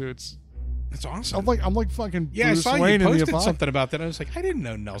 power suits. That's awesome. I'm like fucking yeah. Bruce I saw Wayne you in the posted Apocalypse. something about that. I was like, I didn't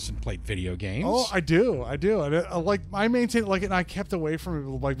know Nelson played video games. Oh, I do. And I maintain like, and I kept away from it.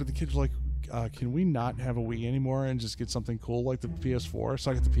 Like, but the kids were like, can we not have a Wii anymore and just get something cool like the PS4?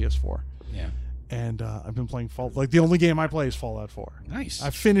 So I got the PS4. Yeah. And I've been playing Fallout. Like the only game I play is Fallout 4. Nice. I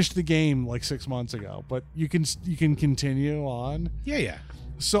finished the game like 6 months ago, but you can continue on. Yeah.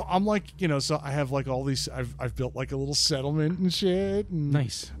 So I'm like, so I have like all these. I've built like a little settlement and shit. And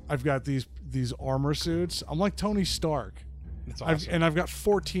Nice. I've got these armor suits. I'm like Tony Stark. That's awesome. I've got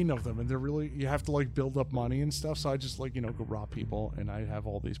 14 of them, and they're really, you have to like build up money and stuff. So I just like go rob people, and I have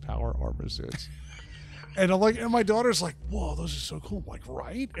all these power armor suits. And I'm like, and my daughter's like, "Whoa, those are so cool!" I'm like,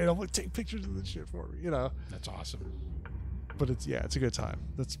 right? And I'm like, take pictures of this shit for me, That's awesome. But it's a good time.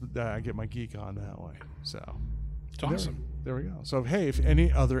 That's I get my geek on that way. So It's awesome. There we go. So hey, if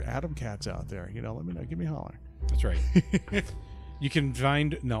any other Adam cats out there, let me know. Give me a holler. That's right. You can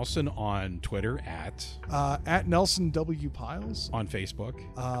find Nelson on Twitter at Nelson W. Pyles. on Facebook.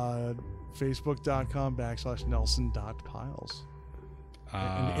 Facebook.com/Nelson.Pyles.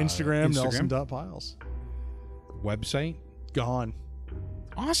 And Instagram. Nelson.Pyles. Website gone.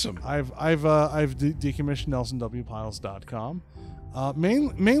 Awesome. I've decommissioned NelsonWPyles.com.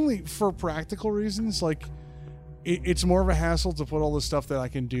 Mainly for practical reasons. Like it's more of a hassle to put all the stuff that I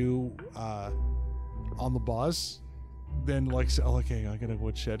can do on the bus than like, okay, I gotta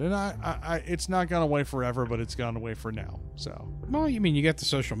woodshed. And I it's not gone away forever, but it's gone away for now. So well, you mean you got the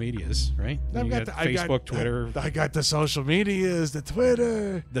social medias, right? I've got Facebook, Twitter. I got the social medias, the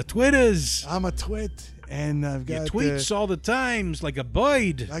Twitter. The Twitters. I'm a twit. And I've got tweets all the times like a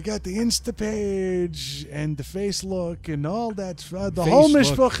bird. I got the Insta page and the face look and all that. The whole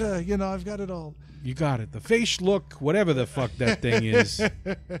mishpacha, I've got it all. You got it. The face look, whatever the fuck that thing is.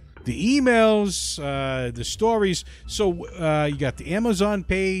 The emails, the stories. So you got the Amazon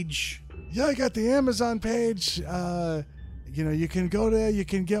page. Yeah, I got the Amazon page. You can go there. You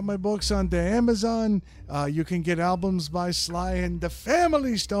can get my books on the Amazon. You can get albums by Sly and the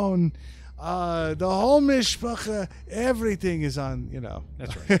Family Stone. The whole mishpacha, everything is on,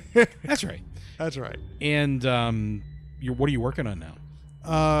 That's right. That's right. That's right. And what are you working on now?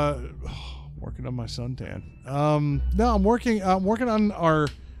 Working on my suntan. No, I'm working on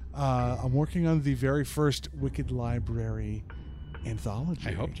I'm working on the very first Wicked Library anthology.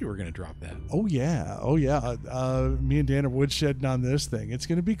 I hoped you were going to drop that. Oh yeah. Me and Dan are woodshedding on this thing. It's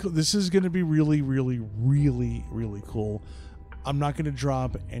going to be cool. This is going to be really, really, really, really cool. I'm not going to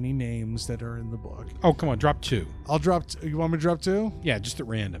drop any names that are in the book. Oh, come on, drop 2. I'll drop. You want me to drop 2? Yeah, just at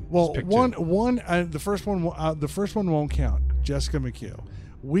random. Well, pick one. 2. The first one won't count. Jessica McHugh.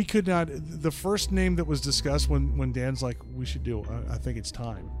 We could not. The first name that was discussed when Dan's like, we should do. I think it's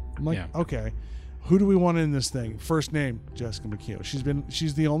time. I'm like, okay. Who do we want in this thing? First name, Jessica McHugh.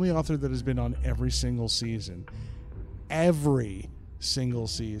 She's the only author that has been on every single season. Every single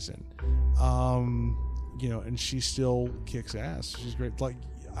season. And she still kicks ass. She's great. Like,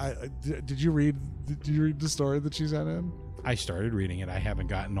 did you read the story that she's in? I started reading it. I haven't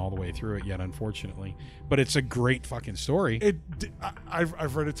gotten all the way through it yet, unfortunately. But it's a great fucking story.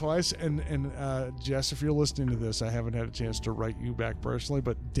 I've read it twice, and Jess, if you're listening to this, I haven't had a chance to write you back personally,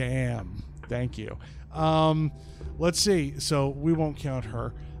 but damn, thank you. Let's see. So we won't count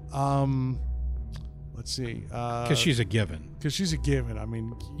her. Let's see. Because she's a given. I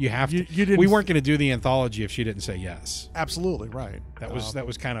mean, you have to. You didn't. We weren't going to do the anthology if she didn't say yes. Absolutely right. That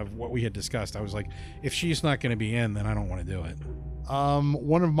was kind of what we had discussed. I was like, if she's not going to be in, then I don't want to do it.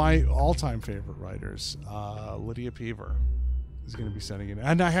 One of my all-time favorite writers, Lydia Peaver, is going to be sending it,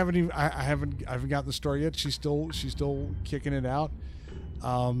 and I haven't got the story yet. She's still kicking it out,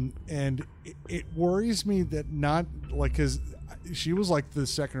 and it worries me that not like, because she was like the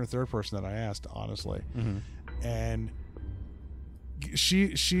second or third person that I asked, honestly, and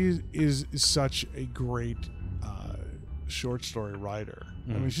she is such a great short story writer.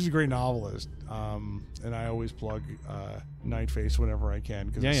 I mean, she's a great novelist, and I always plug Nightface whenever I can,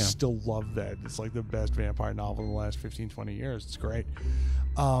 because I still love that. It's like the best vampire novel in the last 15-20 years. It's great.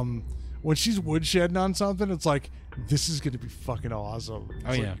 When she's woodshedding on something, it's like, this is going to be fucking awesome.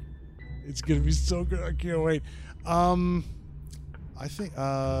 It's going to be so good. I can't wait. I think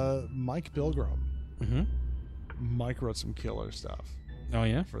Mike Pilgrim. Mike wrote some killer stuff. Oh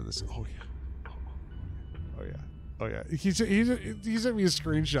yeah, for this. Oh yeah. He sent me a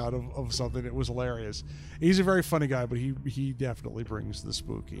screenshot of something. It was hilarious. He's a very funny guy, but he definitely brings the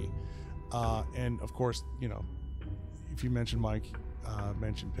spooky. And of course, if you mention Mike,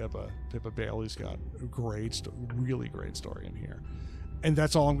 mention Pippa. Pippa Bailey's got a really great story in here, and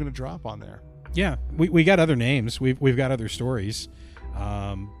that's all I'm going to drop on there. Yeah, we got other names. We've got other stories,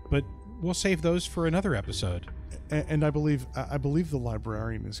 but we'll save those for another episode. And I believe the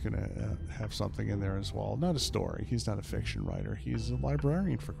librarian is going to have something in there as well. Not a story. He's not a fiction writer. He's a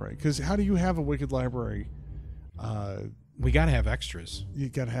librarian, for Craig. Because how do you have a wicked library? We got to have extras. You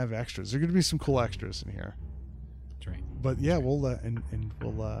got to have extras. There are going to be some cool extras in here. That's right. But yeah, we'll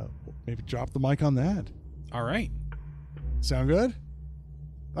maybe drop the mic on that. All right. Sound good?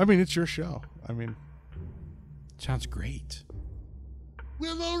 I mean, it's your show. I mean, sounds great.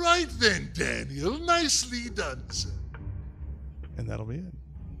 Well, all right then, Daniel. Nicely done, sir. And that'll be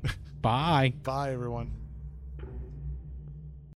it. Bye. Bye, everyone.